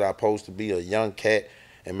face that I'm supposed to be, a young cat.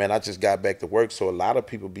 And man, I just got back to work. So a lot of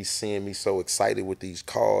people be seeing me so excited with these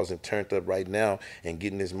cars and turned up right now and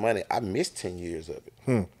getting this money. I missed 10 years of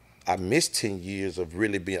it. I missed 10 years of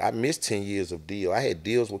I missed 10 years of deal. I had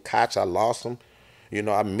deals with Koch, I lost them. You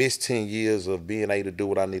know, I missed 10 years of being able to do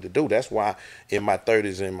what I need to do. That's why in my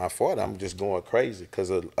 30s and my 40s, I'm just going crazy because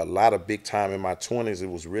a lot of big time in my 20s, it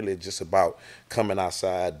was really just about coming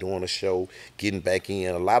outside, doing a show, getting back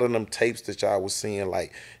in. A lot of them tapes that y'all was seeing,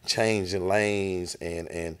 like Changing Lanes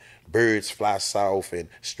and Birds Fly South and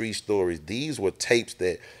Street Stories, these were tapes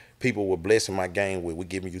that people were blessing my game with. We're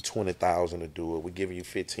giving you $20,000 to do it. We're giving you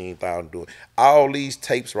 $15,000 to do it. All these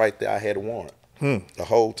tapes right there, I had a warrant the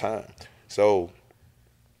whole time. So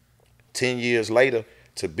 10 years later,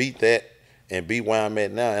 to beat that and be where I'm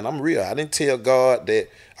at now, and I'm real. I didn't tell God that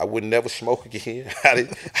I would never smoke again. I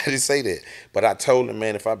didn't say that. But I told him,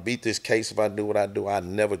 man, if I beat this case, if I do what I do, I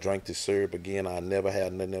never drink this syrup again. I never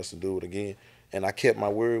have nothing else to do it again. And I kept my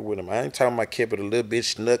word with him. I ain't talking about I kept it a little bit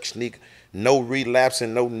sneak, no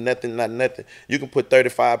relapsing, no nothing, not nothing. You can put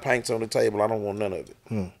 35 pints on the table. I don't want none of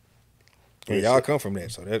it. Yeah, y'all come from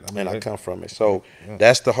that, so that I come from it. So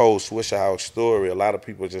that's the whole SwishaHouse story. A lot of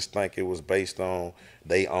people just think it was based on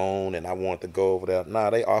they own and I wanted to go over there. Nah,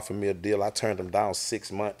 they offered me a deal. I turned them down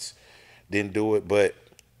 6 months, didn't do it, but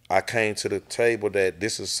I came to the table that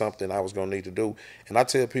this is something I was gonna need to do. And I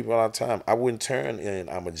tell people all the time, I wouldn't turn in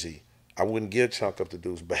I'm a G. I wouldn't give Chunk Up the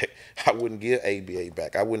Deuce back. I wouldn't give ABA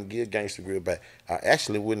back. I wouldn't give Gangsta Grill back. I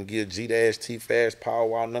actually wouldn't give G-Dash, T-Fast, Power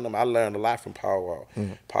Wow, none of them. I learned a lot from Power Wow.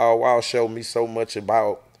 Power Wow showed me so much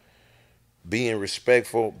about being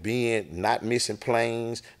respectful, not missing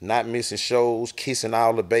planes, not missing shows, kissing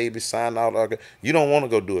all the babies, signing all the. You don't want to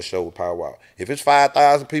go do a show with Power Wow. If it's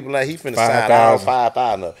 5,000 people, he finna sign all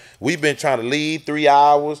 5,000. We've been trying to leave 3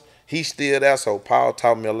 hours. He's still there, so Paul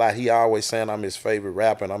taught me a lot. He always saying I'm his favorite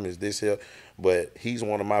rapper and I'm his this here, but he's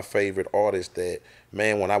one of my favorite artists that,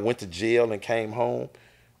 man, when I went to jail and came home,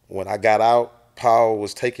 when I got out, Paul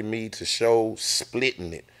was taking me to shows,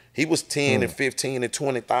 splitting it. He was 10 and 15 and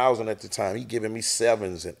 20,000 at the time. He giving me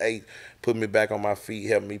 7s and 8, putting me back on my feet,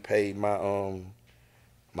 helping me pay my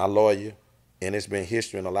my lawyer. And it's been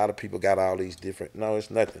history, and a lot of people got all these different. No,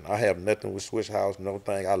 it's nothing. I have nothing with SwishaHouse, no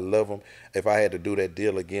thing. I love them. If I had to do that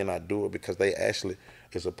deal again, I'd do it because they actually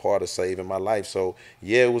is a part of saving my life. So,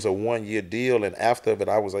 yeah, it was a 1-year deal, and after it,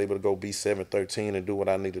 I was able to go be 713 and do what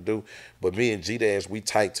I need to do. But me and G-Dash, we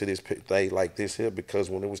tight to this thing like this here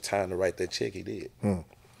because when it was time to write that check, he did.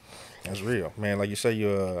 That's real, man. Like you say,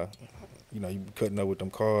 you cutting up with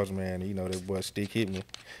them cars, man. You know that boy Stick hit me.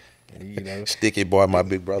 And, Sticky boy, my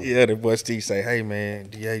big brother. Yeah, that boy Stick say, "Hey man,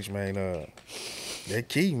 DH man, that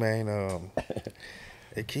Key man,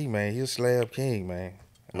 that Key man, he's Slab King, man.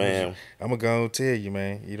 Man, I'm gonna go and tell you,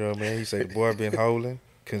 man. You know what I mean? He say the boy been holding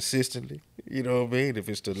consistently. You know what I mean? If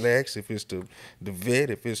it's the Lex, if it's the Vet,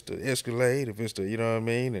 if it's the Escalade, if it's the, you know what I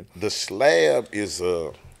mean? And the Slab is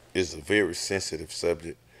a very sensitive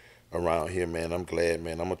subject around here, man. I'm glad,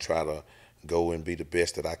 man. I'm gonna try to go and be the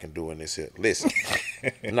best that I can do in this here. Listen,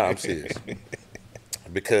 no, I'm serious.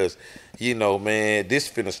 because, you know, man, this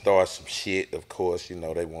finna start some shit. Of course, you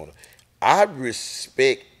know they wanna. I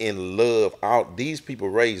respect and love all these people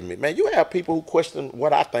raised me. Man, you have people who question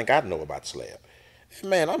what I think I know about Slab.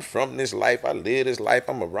 Man, I'm from this life. I live this life.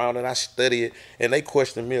 I'm around it. I study it, and they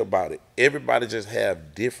question me about it. Everybody just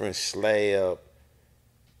have different Slab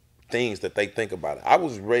things that they think about it. I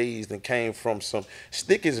was raised and came from some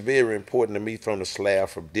stick is very important to me from the Slab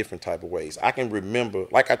from different type of ways. I can remember,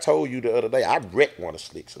 like I told you the other day, I wrecked one of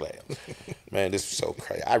Slick Slabs. Man, this was so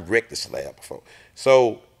crazy. I wrecked the Slab before.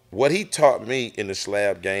 So what he taught me in the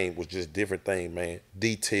Slab game was just different things, man.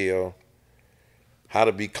 Detail, how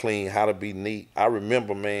to be clean, how to be neat. I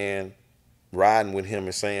remember, man, riding with him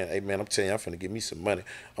and saying, hey, man, I'm telling you, I'm finna give me some money.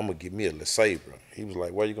 I'm gonna give me a LeSabre. He was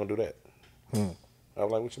like, why you gonna do that? I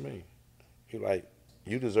was like, what you mean? He like,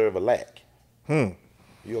 you deserve a lack. You're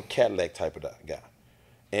a Cadillac type of guy.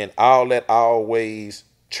 And all that always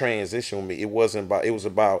transitioned with me. It was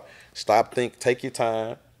about take your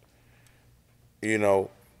time, you know,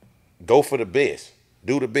 go for the best.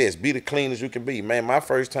 Do the best. Be the cleanest you can be. Man, my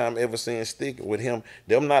first time ever seeing Stick with him,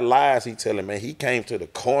 them not lies he telling, man. He came to the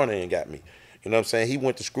corner and got me. You know what I'm saying? He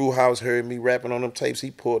went to SwishaHouse, heard me rapping on them tapes.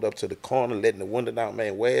 He pulled up to the corner, letting the window down.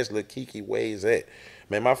 Man, where's Lil Keke? Where is that?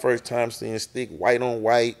 Man, my first time seeing Stick, white on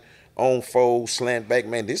white, on fold, slant back.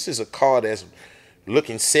 Man, this is a car that's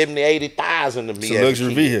looking 70, 80,000 to me. It's a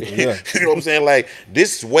luxury vehicle, yeah. You know what I'm saying? Like,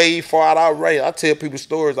 this is way far out outright. I tell people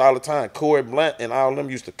stories all the time. Corey Blunt and all of them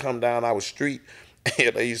used to come down our street.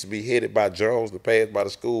 And they used to be headed by Jones to pass by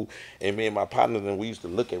the school. And me and my partners, and we used to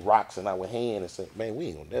look at rocks in our hand and say, man, we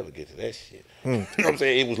ain't gonna never get to that shit. You know what I'm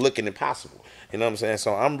saying? It was looking impossible. You know what I'm saying?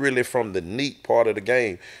 So I'm really from the neat part of the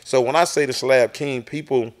game. So when I say the Slab King,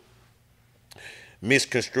 people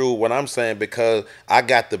misconstrue what I'm saying because I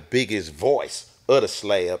got the biggest voice of the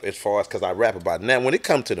Slab as far as because I rap about it. Now, when it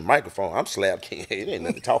comes to the microphone, I'm Slab King. It ain't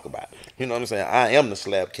nothing to talk about. You know what I'm saying? I am the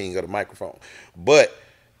Slab King of the microphone. But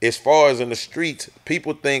as far as in the streets,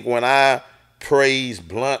 people think when I praise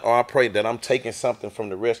Blunt or I pray that I'm taking something from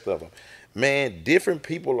the rest of them. Man, different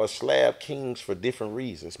people are Slab Kings for different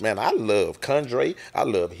reasons. Man, I love Condre. I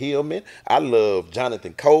love Hillman. I love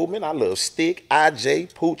Jonathan Coleman. I love Stick,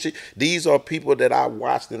 IJ, Poochie. These are people that I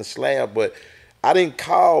watched in the Slab, but I didn't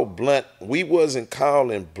call Blunt. We wasn't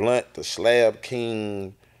calling Blunt the Slab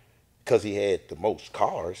King because he had the most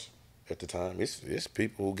cars at the time. It's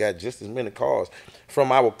people who got just as many cars.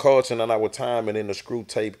 From our culture and our time and in the screw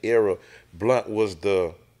tape era, Blunt was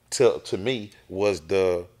to me, was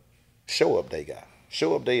the show up day guy.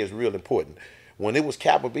 Show up day is real important. When it was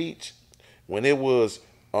Capitol Beach, when it was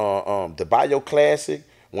the Bio Classic,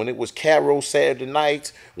 when it was Caro Saturday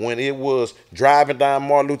nights, when it was driving down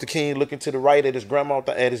Martin Luther King looking to the right at his grandma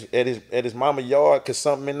at his mama yard cause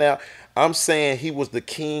something in there. I'm saying he was the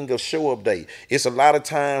king of show up day. It's a lot of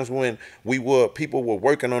times when people were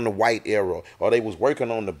working on the white era, or they was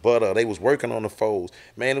working on the butter, or they was working on the folds.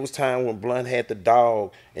 Man, it was time when Blunt had the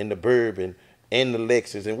dog and the bourbon and the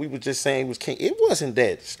Lexus, and we was just saying he was king. It wasn't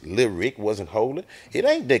that Lil Rick wasn't holding. It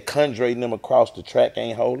ain't that Condre them across the track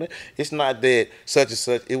ain't holding. It's not that such and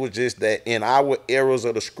such. It was just that in our eras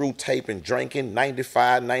of the screw tape and drinking,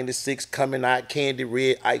 95, 96, coming out, Candy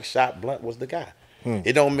Red, Ike Shot, Blunt was the guy.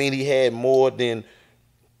 It don't mean he had more than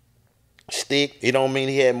Stick. It don't mean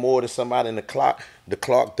he had more than somebody in the clock.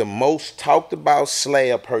 The most talked about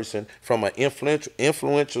Slab person from an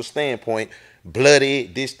influential standpoint, bloody,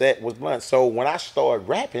 this, that, was Blunt. So when I started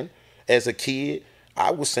rapping as a kid,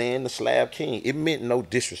 I was saying the Slab King. It meant no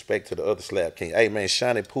disrespect to the other Slab King. Hey, man,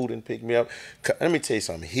 Shani Putin picked me up. Let me tell you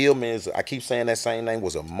something. Hillman, I keep saying that same name,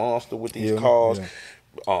 was a monster with these cars.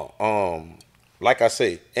 Yeah. Like I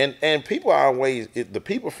say, and people are always, the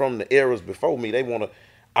people from the eras before me, they want to,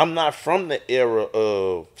 I'm not from the era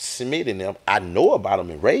of submitting them. I know about them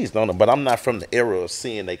and raised on them, but I'm not from the era of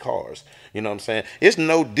seeing their cars. You know what I'm saying? It's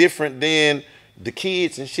no different than the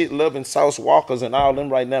kids and shit loving Sauce Walkers and all them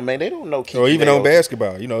right now, man. They don't know Keke. Or even on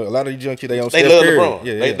basketball. You know, a lot of these young kids, they on Steph love Curry. LeBron.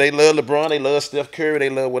 Yeah. They love LeBron. They love Steph Curry. They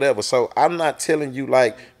love whatever. So I'm not telling you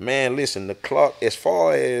like, man, listen, the clock, as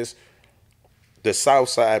far as the South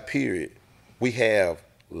Side period, we have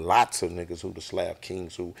lots of niggas who the Slab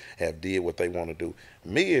Kings who have did what they want to do.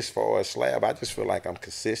 Me, as far as Slab, I just feel like I'm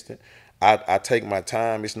consistent. I take my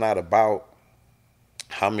time. It's not about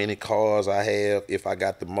how many cars I have, if I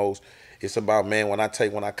got the most. It's about, man, when I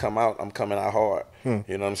come out, I'm coming out hard. You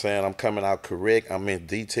know what I'm saying? I'm coming out correct. I'm in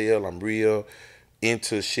detail. I'm real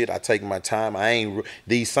into shit. I take my time.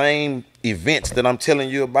 These same events that I'm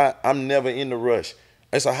telling you about, I'm never in the rush.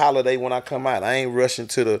 It's a holiday when I come out. I ain't rushing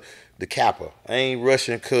to the Kappa. I ain't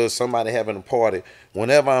rushing because somebody having a party.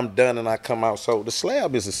 Whenever I'm done and I come out. So the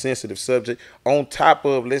Slab is a sensitive subject. On top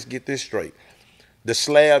of, let's get this straight. The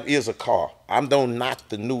Slab is a car. I don't knock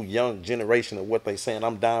the new young generation of what they saying.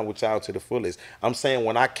 I'm down with y'all to the fullest. I'm saying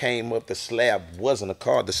when I came up, the Slab wasn't a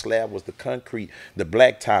car. The Slab was the concrete, the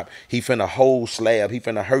blacktop. He finna hold Slab. He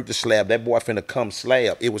finna hurt the Slab. That boy finna come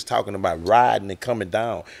Slab. It was talking about riding and coming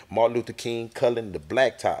down. Martin Luther King culling the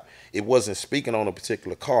blacktop. It wasn't speaking on a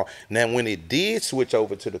particular car. Now, when it did switch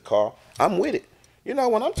over to the car, I'm with it. You know,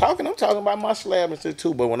 when I'm talking about my Slab and shit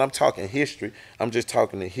too. But when I'm talking history, I'm just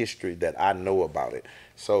talking the history that I know about it.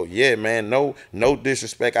 So yeah, man, no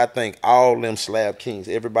disrespect. I think all them Slab kings,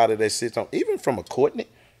 everybody that sits on, even from a Courtney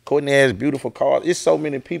has beautiful cars. It's so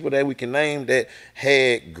many people that we can name that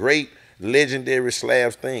had great legendary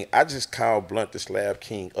Slab thing. I just call Blunt the Slab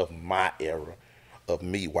king of my era, of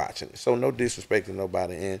me watching it. So no disrespect to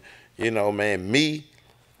nobody. And you know, man, me,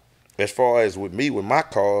 as far as with me with my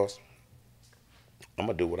cars, I'm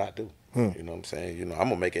gonna do what I do. You know what I'm saying? You know, I'm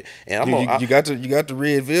gonna make it, and you got the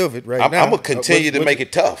red velvet right now. I'm gonna continue to make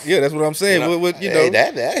it tough. Yeah, that's what I'm saying. You know,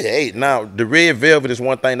 Hey, now the red velvet is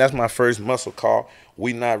one thing. That's my first muscle car.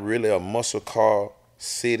 We not really a muscle car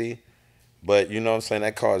city, but you know what I'm saying.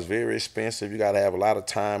 That car is very expensive. You got to have a lot of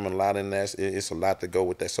time and a lot in that. It's a lot to go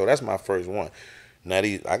with that. So that's my first one. Now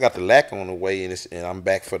I got the lack on the way, and I'm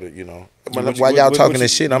back for the. You know, while y'all talking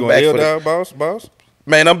this shit, I'm back for the boss.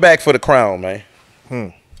 Man, I'm back for the crown, man.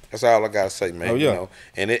 That's all I gotta say, man. Oh, yeah. You know,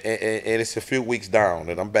 and it's a few weeks down,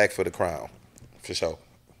 and I'm back for the crown, for sure.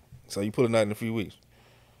 So you pulling out in a few weeks?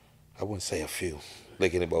 I wouldn't say a few.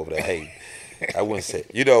 Looking him over there, hey, I wouldn't say.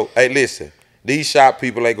 You know, hey, listen, these shop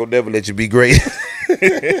people ain't gonna never let you be great.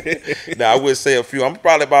 Now I would say a few. I'm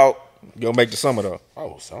probably about. You gonna make the summer though?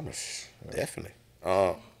 Oh, summer, definitely.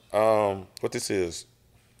 What this is?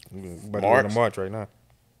 March right now.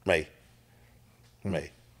 May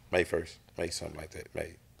 1st. May something like that.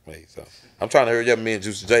 May. So I'm trying to hurry up, me and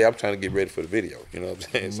Juicy J. I'm trying to get ready for the video. You know what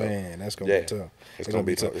I'm saying? Man, that's gonna be tough. It's gonna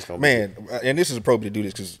be tough. Man, and this is appropriate to do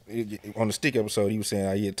this because on the Stick episode, he was saying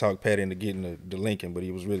how he had talked Pat into getting the Lincoln, but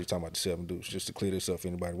he was really talking about the 7 Deuce, just to clear this up for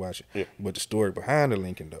anybody watching. Yeah. But the story behind the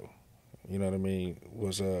Lincoln, though, you know what I mean,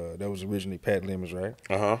 was that was originally Pat Lemon's, right?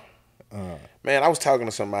 Man, I was talking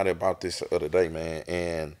to somebody about this the other day, man,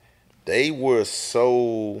 and they were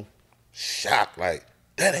so shocked, like,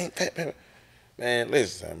 that ain't Pat. Man,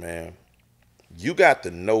 listen, man. You got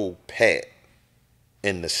to know Pat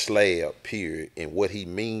in the Slab period and what he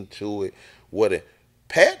mean to it.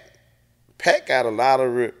 Pat got a lot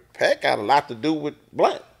to do with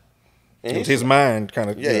Blunt. And his mind kind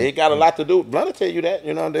of. Yeah, it got a lot to do with Blunt. Will tell you that.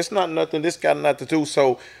 You know, that's not nothing. This got nothing to do.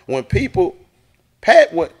 So when people,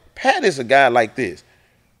 Pat is a guy like this.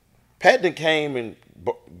 Pat done came and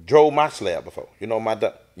drove my Slab before. You know,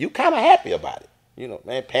 you kind of happy about it. You know,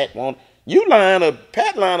 man, Pat won't.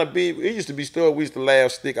 Pat line of beef. It used to be stored. We used to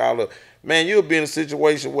laugh, stick all up. Man, you'll be in a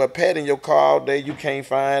situation where Pat in your car all day, you can't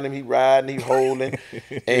find him. He riding, he holding,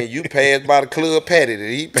 and you pass by the club, Patted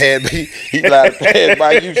it. He like to pass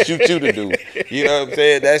by you, shoot you to do. You know what I'm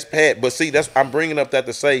saying? That's Pat. But see, I'm bringing up that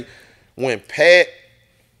to say, when Pat,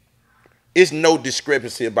 it's no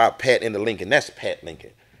discrepancy about Pat and the Lincoln. That's Pat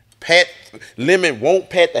Lincoln. Pat Lemon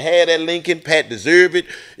want Pat to have that Lincoln. Pat deserve it.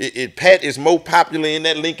 Pat is more popular in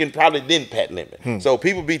that Lincoln probably than Pat Lemon. So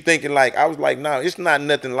people be thinking like, I was like, no, it's not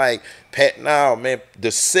nothing like Pat. No, man,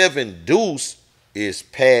 the 7 Deuce is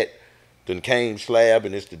Pat. Then came Slab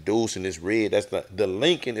and it's the Deuce and it's red. That's the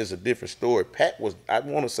Lincoln is a different story. I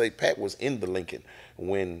want to say Pat was in the Lincoln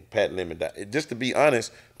when Pat Lemon died. Just to be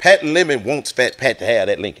honest, Pat Lemon wants Fat Pat to have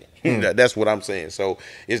that Lincoln. That's what I'm saying. So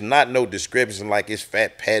it's not no discrepancy like it's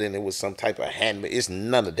Fat Pat and it was some type of handmade. It's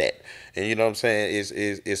none of that. And you know what I'm saying?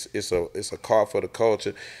 It's a car for the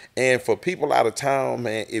culture. And for people out of town,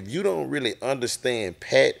 man, if you don't really understand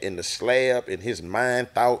Pat and the Slab and his mind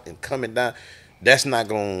thought and coming down, that's not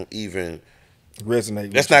gonna even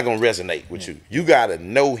resonate. That's not gonna resonate with you. You gotta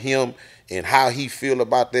know him and how he feel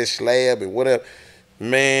about that Slab and whatever.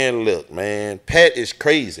 Man, look, man, Pat is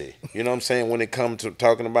crazy. You know what I'm saying? When it comes to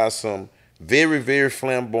talking about some very, very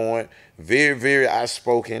flamboyant, very, very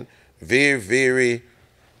outspoken, very, very,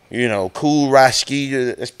 you know, cool Rashki.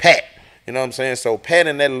 It's Pat. You know what I'm saying? So Pat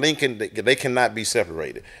and that Lincoln, they cannot be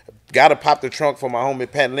separated. Gotta pop the trunk for my homie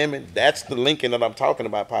Pat Lemon. That's the Lincoln that I'm talking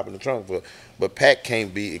about popping the trunk for. But Pat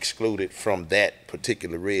can't be excluded from that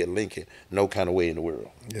particular red Lincoln. No kind of way in the world.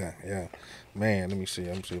 Yeah, yeah. Man, let me see.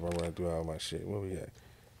 Let me see if I run through all my shit. What we got?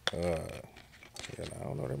 I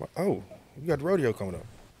don't know that. Oh, you got the rodeo coming up.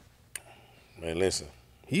 Man, listen.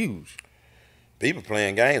 Huge. People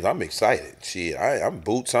playing games, I'm excited. Shit, I'm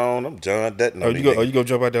boots on. I'm John Dutton. Oh, you go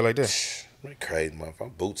jump out there like that? Man, crazy motherfucker. I'm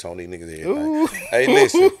boots on these niggas everything. Ooh. Hey,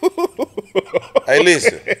 listen. Hey,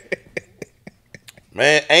 listen.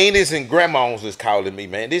 Man, aunties and grandmas is calling me,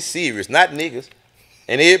 man. This serious, not niggas.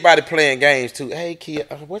 And everybody playing games too. Hey, kid,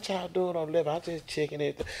 what y'all doing on level? I just checking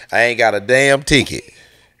it. I ain't got a damn ticket.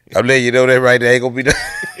 I'm letting you know that right there. Ain't gonna be done.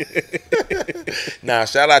 Nah,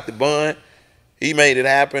 shout out to Bun. He made it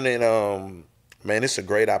happen, and man, it's a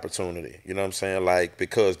great opportunity. You know what I'm saying? Like,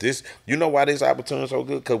 because this, you know why this opportunity is so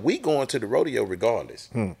good? Because we going to the rodeo regardless.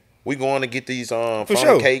 We going to get these funnel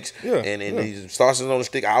cakes and these sausages on the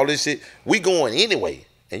stick, all this shit. We going anyway.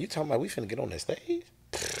 And you talking about we finna get on that stage?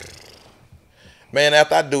 Man,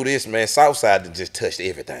 after I do this, man, Southside done just touched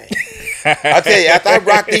everything. I tell you, after I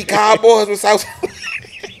rock these Cowboys with Southside,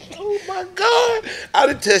 oh my God, I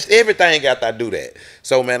done touched everything after I do that.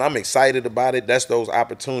 So, man, I'm excited about it. That's those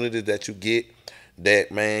opportunities that you get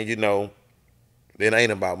that, man, you know, it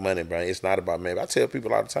ain't about money, bro. It's not about money. I tell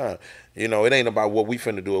people all the time, you know, it ain't about what we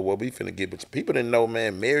finna do or what we finna get. But people didn't know,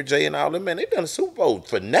 man, Mary J and all them, man, they done a Super Bowl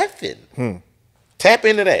for nothing. Tap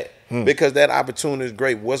into that because that opportunity is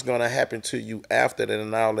great. What's going to happen to you after that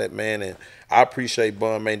and all that, man? And I appreciate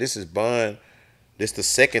Bun, man. This is Bun. This the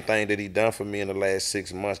second thing that he done for me in the last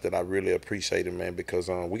 6 months that I really appreciated, man, because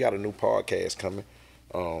we got a new podcast coming.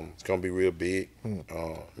 It's going to be real big.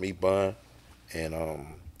 Me, Bun, and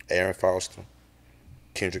Aaron Foster,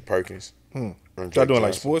 Kendrick Perkins. Y'all doing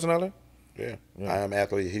like sports and all that? Yeah. I am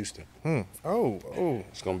athlete Houston. Oh.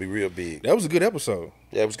 It's going to be real big. That was a good episode.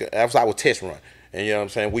 Yeah, it was good. That was our test run. And you know what I'm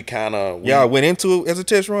saying? We kind of... Y'all went into it as a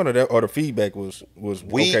test run or the feedback was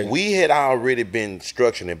okay? We had already been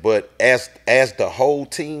structuring it, but as the whole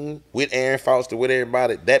team, with Aaron Foster, with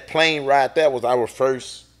everybody, that plane ride there was our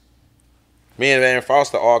first... Me and Aaron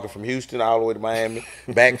Foster argued from Houston all the way to Miami,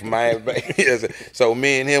 back from Miami. So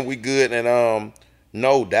me and him, we good. And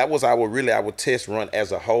no, that was our test run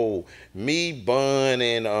as a whole. Me, Bun,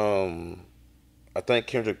 and I think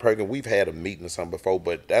Kendrick Perkins, we've had a meeting or something before,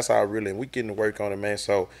 but that's how we getting to work on it, man.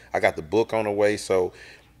 So I got the book on the way. So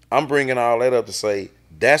I'm bringing all that up to say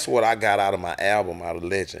that's what I got out of my album, out of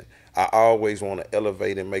Legend. I always want to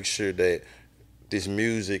elevate and make sure that this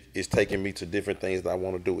music is taking me to different things that I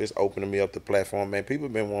want to do. It's opening me up the platform, man. People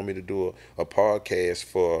have been wanting me to do a podcast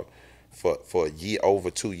for a year,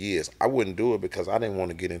 over 2 years. I wouldn't do it because I didn't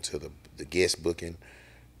want to get into the guest booking,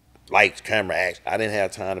 lights, camera, action. I didn't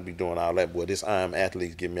have time to be doing all that. Boy, this I Am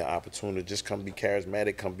Athlete give me an opportunity. Just come be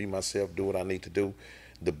charismatic, come be myself, do what I need to do.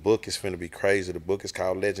 The book is finna be crazy. The book is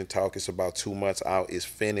called Legend Talk. It's about 2 months out. It's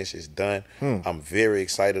finished. It's done. I'm very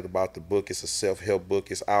excited about the book. It's a self-help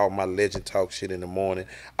book. It's all my Legend Talk shit in the morning,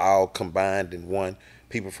 all combined in one.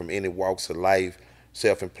 People from any walks of life,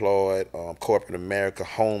 self-employed, corporate America,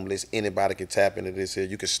 homeless. Anybody can tap into this here.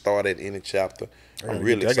 You can start at any chapter. I'm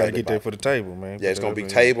really excited. I gotta get there for the table, man. Yeah, it's gonna be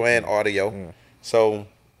table and audio. So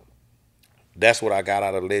that's what I got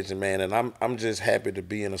out of Legend, man. And I'm just happy to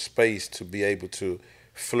be in a space to be able to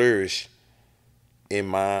flourish in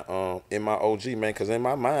my OG, man. Because in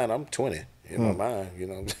my mind, I'm 20. In my mind, you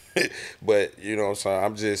know. But you know, so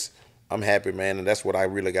I'm happy, man. And that's what I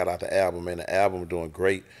really got out the album, man. The album doing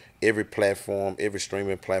great. Every platform, every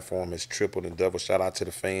streaming platform has tripled and doubled. Shout out to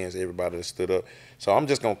the fans, everybody that stood up. So I'm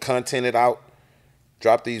just gonna content it out,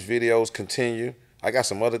 drop these videos, continue. I got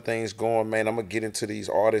some other things going, man. I'm gonna get into these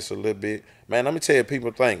artists a little bit. Man, let me tell you,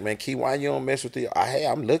 people think, man, Key, why you don't mess with the hey,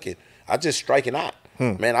 I'm looking. I just striking out.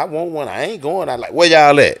 Man, I want one. I ain't going. I like, where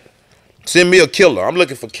y'all at? Send me a killer. I'm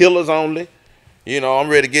looking for killers only. You know, I'm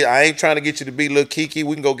ready to get, I ain't trying to get you to be Lil Keke.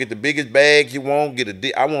 We can go get the biggest bag you want,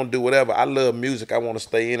 I want to do whatever. I love music. I want to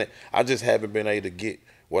stay in it. I just haven't been able to get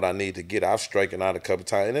what I need to get. I've striking out a couple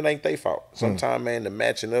times, and it ain't their fault. Sometimes, man, the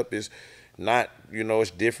matching up is not, you know, it's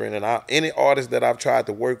different. And any artist that I've tried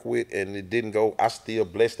to work with and it didn't go, I still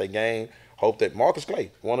bless their game. Hope that Marcus Clay,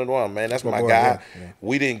 one and one, man, that's my guy. Yeah.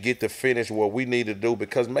 We didn't get to finish what we need to do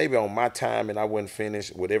because maybe on my time and I wasn't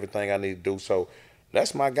finished with everything I need to do. So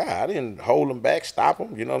that's my guy. I didn't hold him back, stop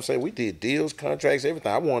him. You know what I'm saying? We did deals, contracts,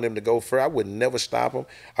 everything. I want him to go first. I would never stop him.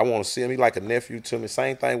 I want to see him. He like a nephew to me.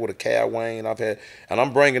 Same thing with a Cal Wayne I've had. And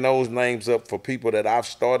I'm bringing those names up for people that I've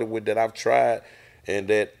started with, that I've tried, and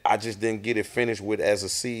that I just didn't get it finished with as a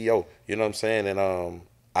CEO. You know what I'm saying? And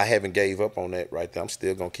I haven't gave up on that right there. I'm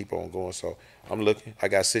still going to keep on going. So I'm looking. I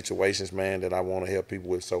got situations, man, that I want to help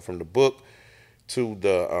people with. So from the book to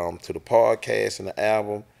the podcast and the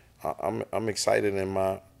album, I'm excited in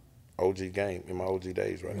my OG game in my OG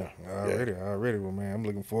days right now. Already, well, man, I'm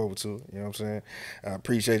looking forward to it. You know what I'm saying? I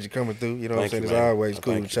appreciate you coming through. You know what I'm saying? You, it's always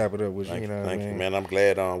cool Thank to chop it up with you. Thank You know what I Thank mean? you, man. I'm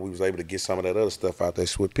glad we was able to get some of that other stuff out there.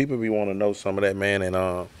 People be want to know some of that, man, and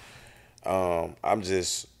I'm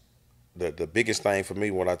just the biggest thing for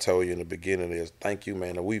me, what I told you in the beginning is thank you,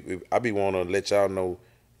 man. I be want to let y'all know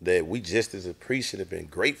that we just as appreciative and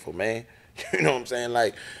grateful, man. You know what I'm saying?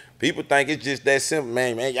 Like, people think it's just that simple,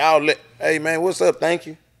 man. Hey, man, what's up? Thank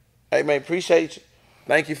you. Hey, man, appreciate you.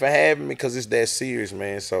 Thank you for having me, because it's that serious,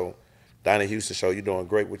 man. So, Donnie Houston Show, you doing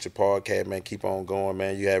great with your podcast, man. Keep on going,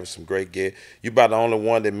 man. You having some great guests. You about the only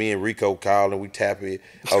one that me and Rico called and we tap it.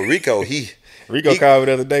 Oh, Rico, Rico called me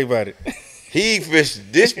the other day about it.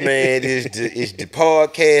 This man is the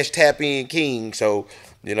podcast tap-in king. So,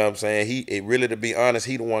 you know what I'm saying? Really, to be honest,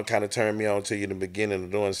 he the one kind of turned me on to you in the beginning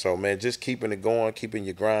of doing so, man. Just keeping it going, keeping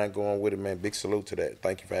your grind going with it, man. Big salute to that.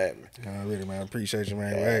 Thank you for having me. Really, man. I appreciate you,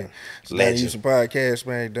 man. Yeah. Hey, it's Donnie Houston Podcast,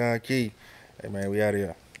 man. Don Key. Hey, man, we out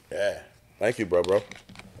here. Yeah. Thank you, bro.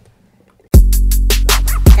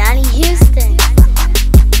 Donnie Houston.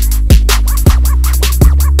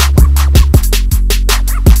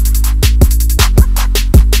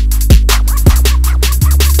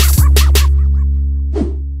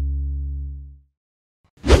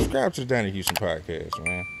 Subscribe to the Donnie Houston Podcast,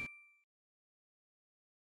 man.